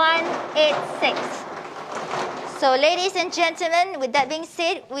 5186. So ladies and gentlemen, with that being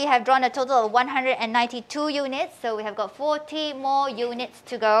said, we have drawn a total of 192 units. So we have got 40 more units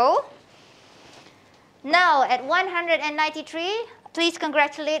to go. Now at 193, please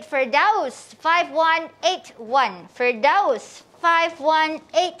congratulate Firdaus 5181. Firdaus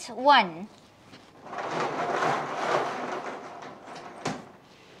 5181.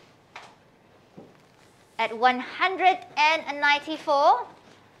 At 194,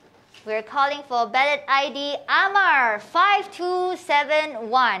 we're calling for ballot ID Amar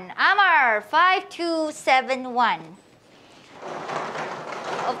 5271. Amar 5271.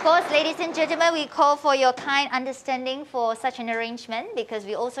 Of course, ladies and gentlemen, we call for your kind understanding for such an arrangement because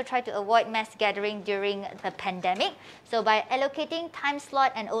we also try to avoid mass gathering during the pandemic. So by allocating time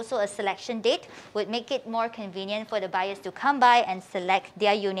slot and also a selection date would make it more convenient for the buyers to come by and select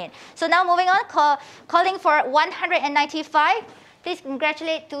their unit. So now moving on, calling for 195. Please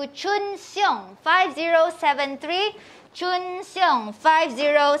congratulate to Chun Seong 5073. Chun Seong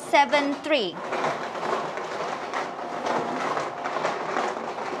 5073.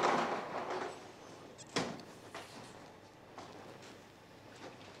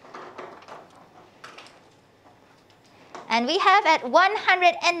 And we have at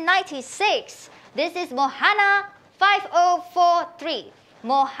 196, this is Mohana 5043.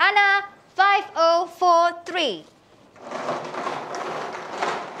 Mohana 5043.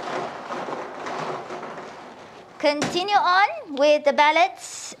 Continue on with the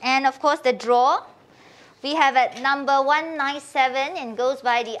ballots and of course the draw. We have at number 197 and goes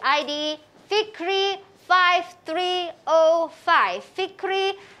by the ID Fikri 5305.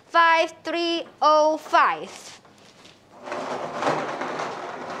 Fikri 5305.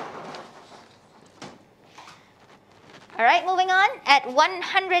 All right, moving on at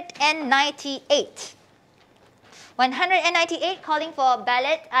 198. 198 calling for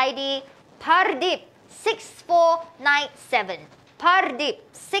ballot ID Pardip 6497. Pardip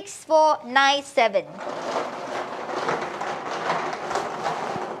 6497.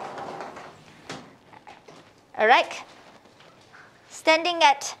 All right. Standing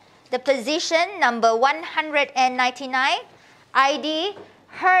at the position number 199, ID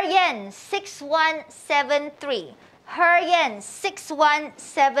Heryen 6173. Heryen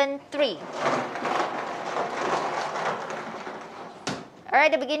 6173. All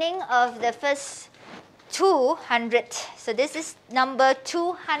right, the beginning of the first 200. So this is number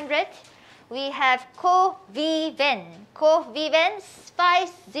 200. We have Ko Viven. Ko Viven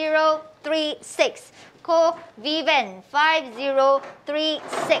 5036. Ko Viven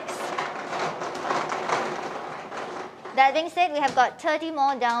 5036. That being said, we have got 30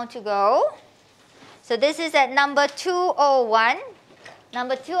 more down to go. So this is at number 201.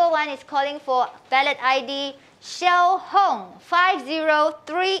 Number 201 is calling for ballot ID Xiao Hong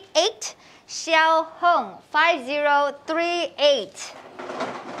 5038. Xiao Hong 5038.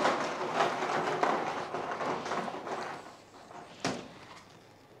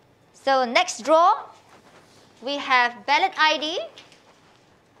 So next draw, we have ballot ID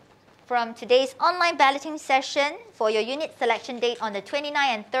from today's online balloting session for your unit selection date on the 29th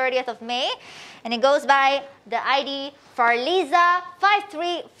and 30th of May. And it goes by the ID Farliza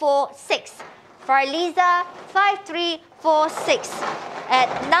 5346. Farliza 5346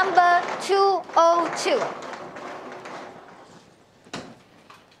 at number 202.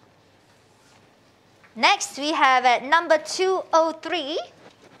 Next, we have at number 203.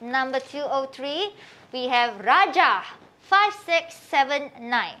 Number 203, we have Raja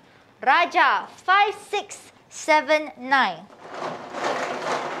 5679. Raja 5679.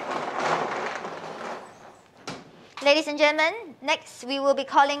 Ladies and gentlemen, next we will be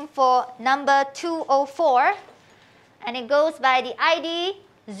calling for number 204. And it goes by the ID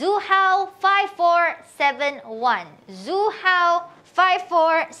Zuhao 5471. Zuhao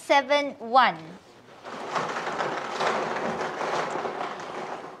 5471.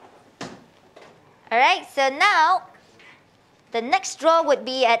 Alright, so now the next draw would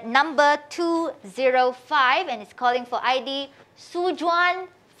be at number 205 and it's calling for ID Sujuan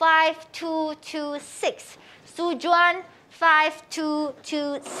 5226. Sujuan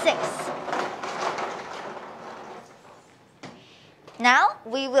 5226. Now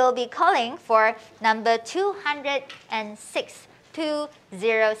we will be calling for number 206,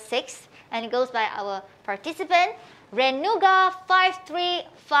 206, and it goes by our participant, Renuga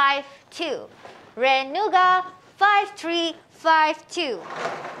 5352. Renuga 5352.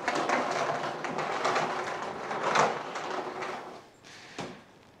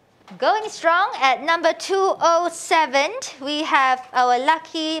 Going strong at number 207, we have our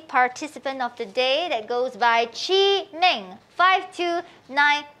lucky participant of the day that goes by Chi Ming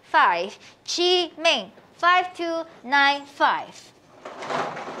 5295. Chi Ming 5295.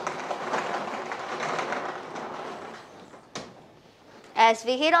 As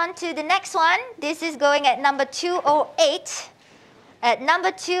we hit on to the next one, this is going at number 208. At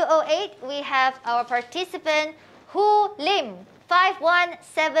number 208, we have our participant Hu Lim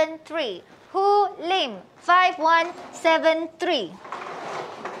 5173. Hu Lim 5173.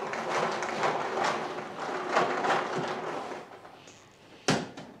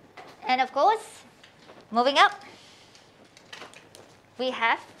 And of course, moving up, we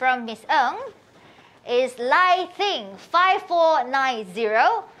have from Miss Ng is Lai Ting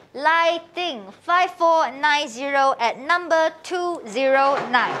 5490. Lai Ting 5490 at number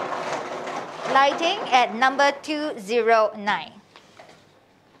 209. Lighting at number 209.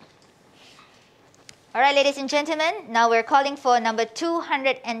 Alright, ladies and gentlemen, now we're calling for number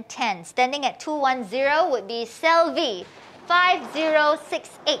 210. Standing at 210 would be Selvi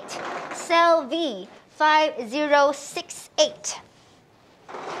 5068. Selvi 5068.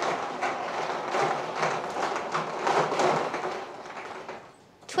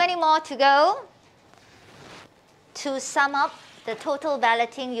 $20 more to go to sum up the total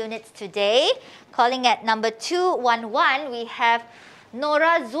balloting units today. Calling at number 211, we have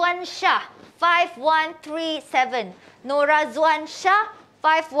Nora Zuan Shah 5137. Nora Zuan Shah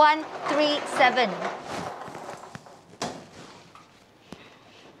 5137.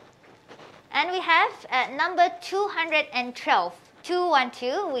 And we have at number 212,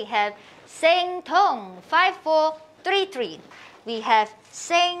 212, we have Seng Tong 5433. We have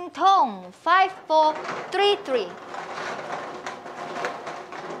Seng Tong 5433.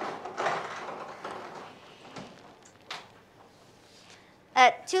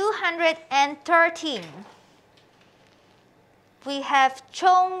 At 213, we have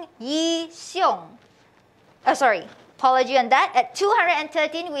Chong Yi Xiong. Apology on that. At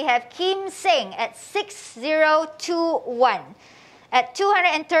 213, we have Kim Seng at 6021. At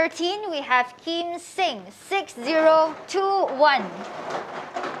 213, we have Kim Seng 6021.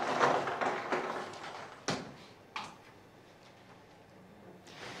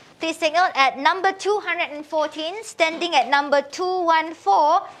 Please take note, at number 214, standing at number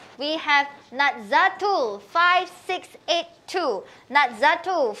 214, we have Natzatul 5682.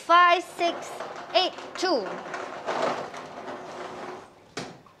 Natzatul 5682.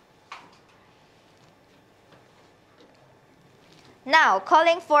 Now,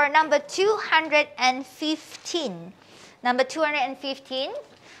 calling for number 215. Number 215,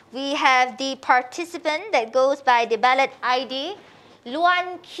 we have the participant that goes by the ballot ID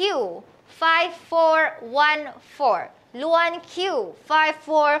Luan Q 5414. Luan Q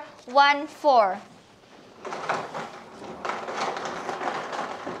 5414.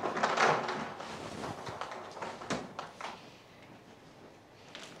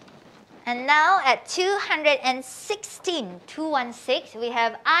 And now at 216, 216, we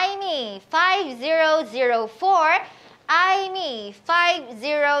have IME 5004. IME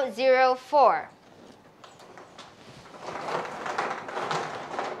 5004.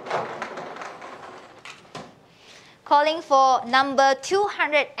 Calling for number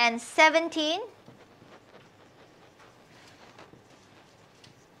 217.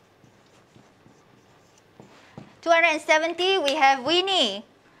 We have Winnie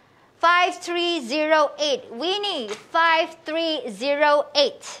 5308. Winnie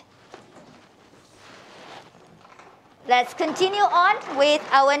 5308. Let's continue on with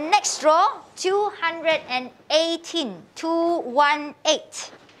our next draw, 218.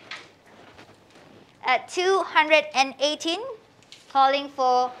 218. At 218, calling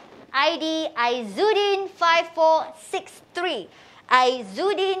for ID Aizuddin 5463.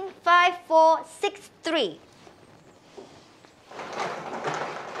 Aizuddin 5463.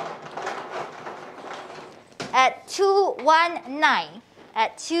 At 219.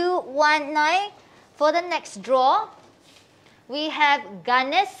 At 219, for the next draw, we have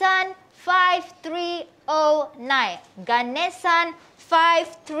Ganesan 5309. Ganesan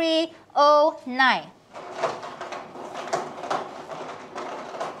 5309.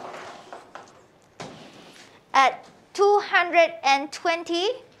 At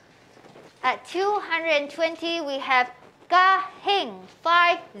 220, we have Kahing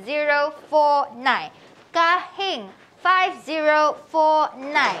 5049. Kahing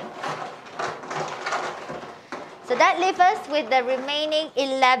 5049. So that leaves us with the remaining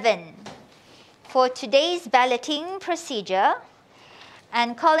 11 for today's balloting procedure.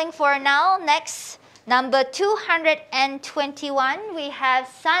 And calling for now, next, number 221, we have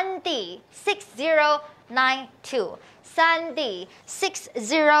Santi 6092. Santi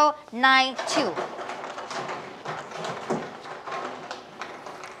 6092.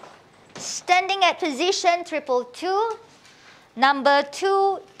 Standing at position 222, number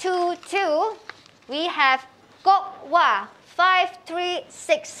 222, we have Kopwa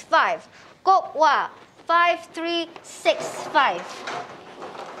 5365. Kopwa 5365.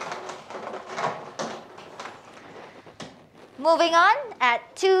 Moving on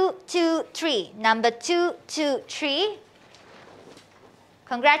at 223, number 223.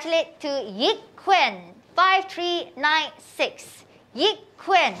 Congratulate to Yik Quen 5396. Yik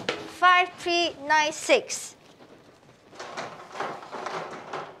Quen 5396.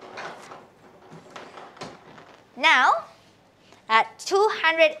 Now, at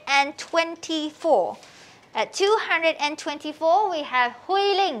 224. At 224, we have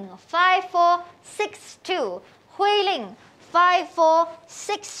Huiling 5462. Huiling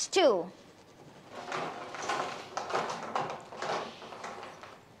 5462.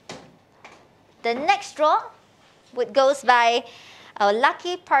 The next draw goes by our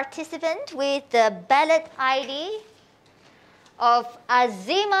lucky participant with the ballot ID of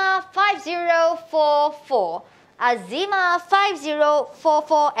Azima 5044. Azima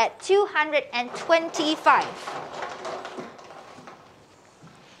 5044 at 225.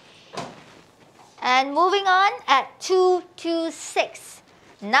 And moving on at 226.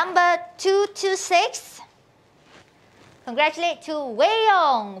 Number 226. Congratulate to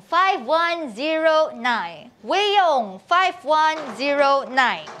Weiyong 5109. Weiyong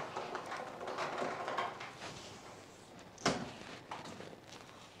 5109.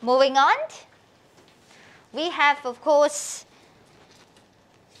 Moving on, we have, of course,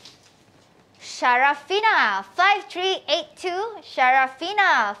 Sharafina 5382.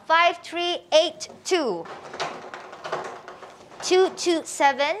 Sharafina 5382.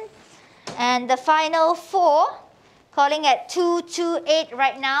 227. And the final four, calling at 228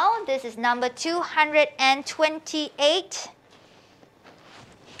 right now. This is number 228.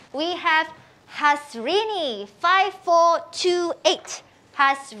 We have Hasrini 5428.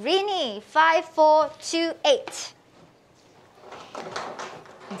 Hasrini 5428.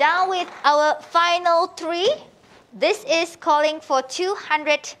 Down with our final three. This is calling for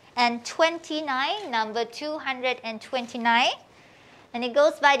 229, number 229. And it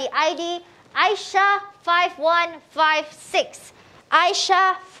goes by the ID Aisha 5156.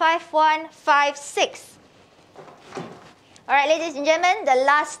 Aisha 5156. All right, ladies and gentlemen, the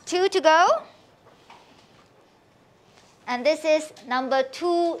last two to go. And this is number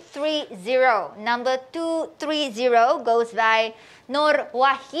 230. Number 230 goes by Nur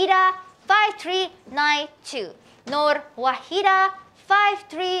Wahida 5392. Nur Wahida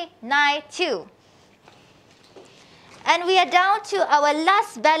 5392. And we are down to our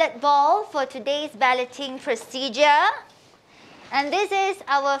last ballot ball for today's balloting procedure. And this is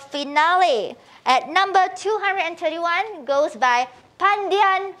our finale. At number 231 goes by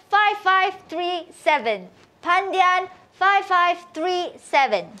Pandian 5537. Pandian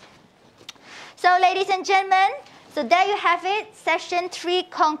 5537. So ladies and gentlemen, so there you have it. Session 3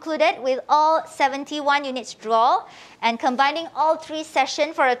 concluded with all 71 units draw and combining all three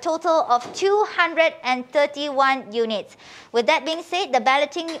sessions for a total of 231 units. With that being said, the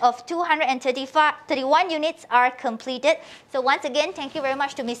balloting of 231 units are completed. So once again, thank you very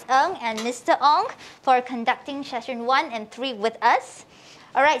much to Ms. Ng and Mr. Ong for conducting session 1 and 3 with us.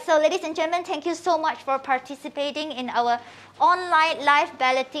 All right, so ladies and gentlemen, thank you so much for participating in our online live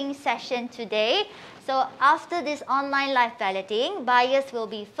balloting session today. So after this online live balloting, buyers will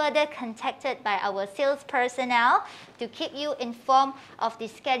be further contacted by our sales personnel to keep you informed of the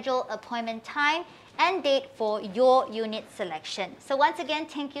scheduled appointment time and date for your unit selection. So once again,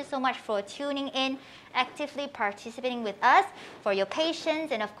 thank you so much for tuning in, actively participating with us, for your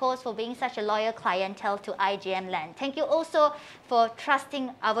patience, and of course for being such a loyal clientele to IJM Land. Thank you also for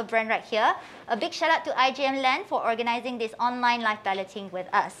trusting our brand right here. A big shout out to IJM Land for organizing this online live balloting with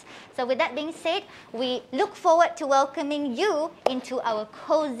us. So with that being said, we look forward to welcoming you into our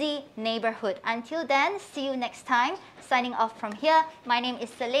cozy neighborhood. Until then, see you next time. Signing off from here, my name is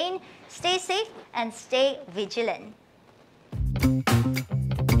Celine. Stay safe and stay vigilant.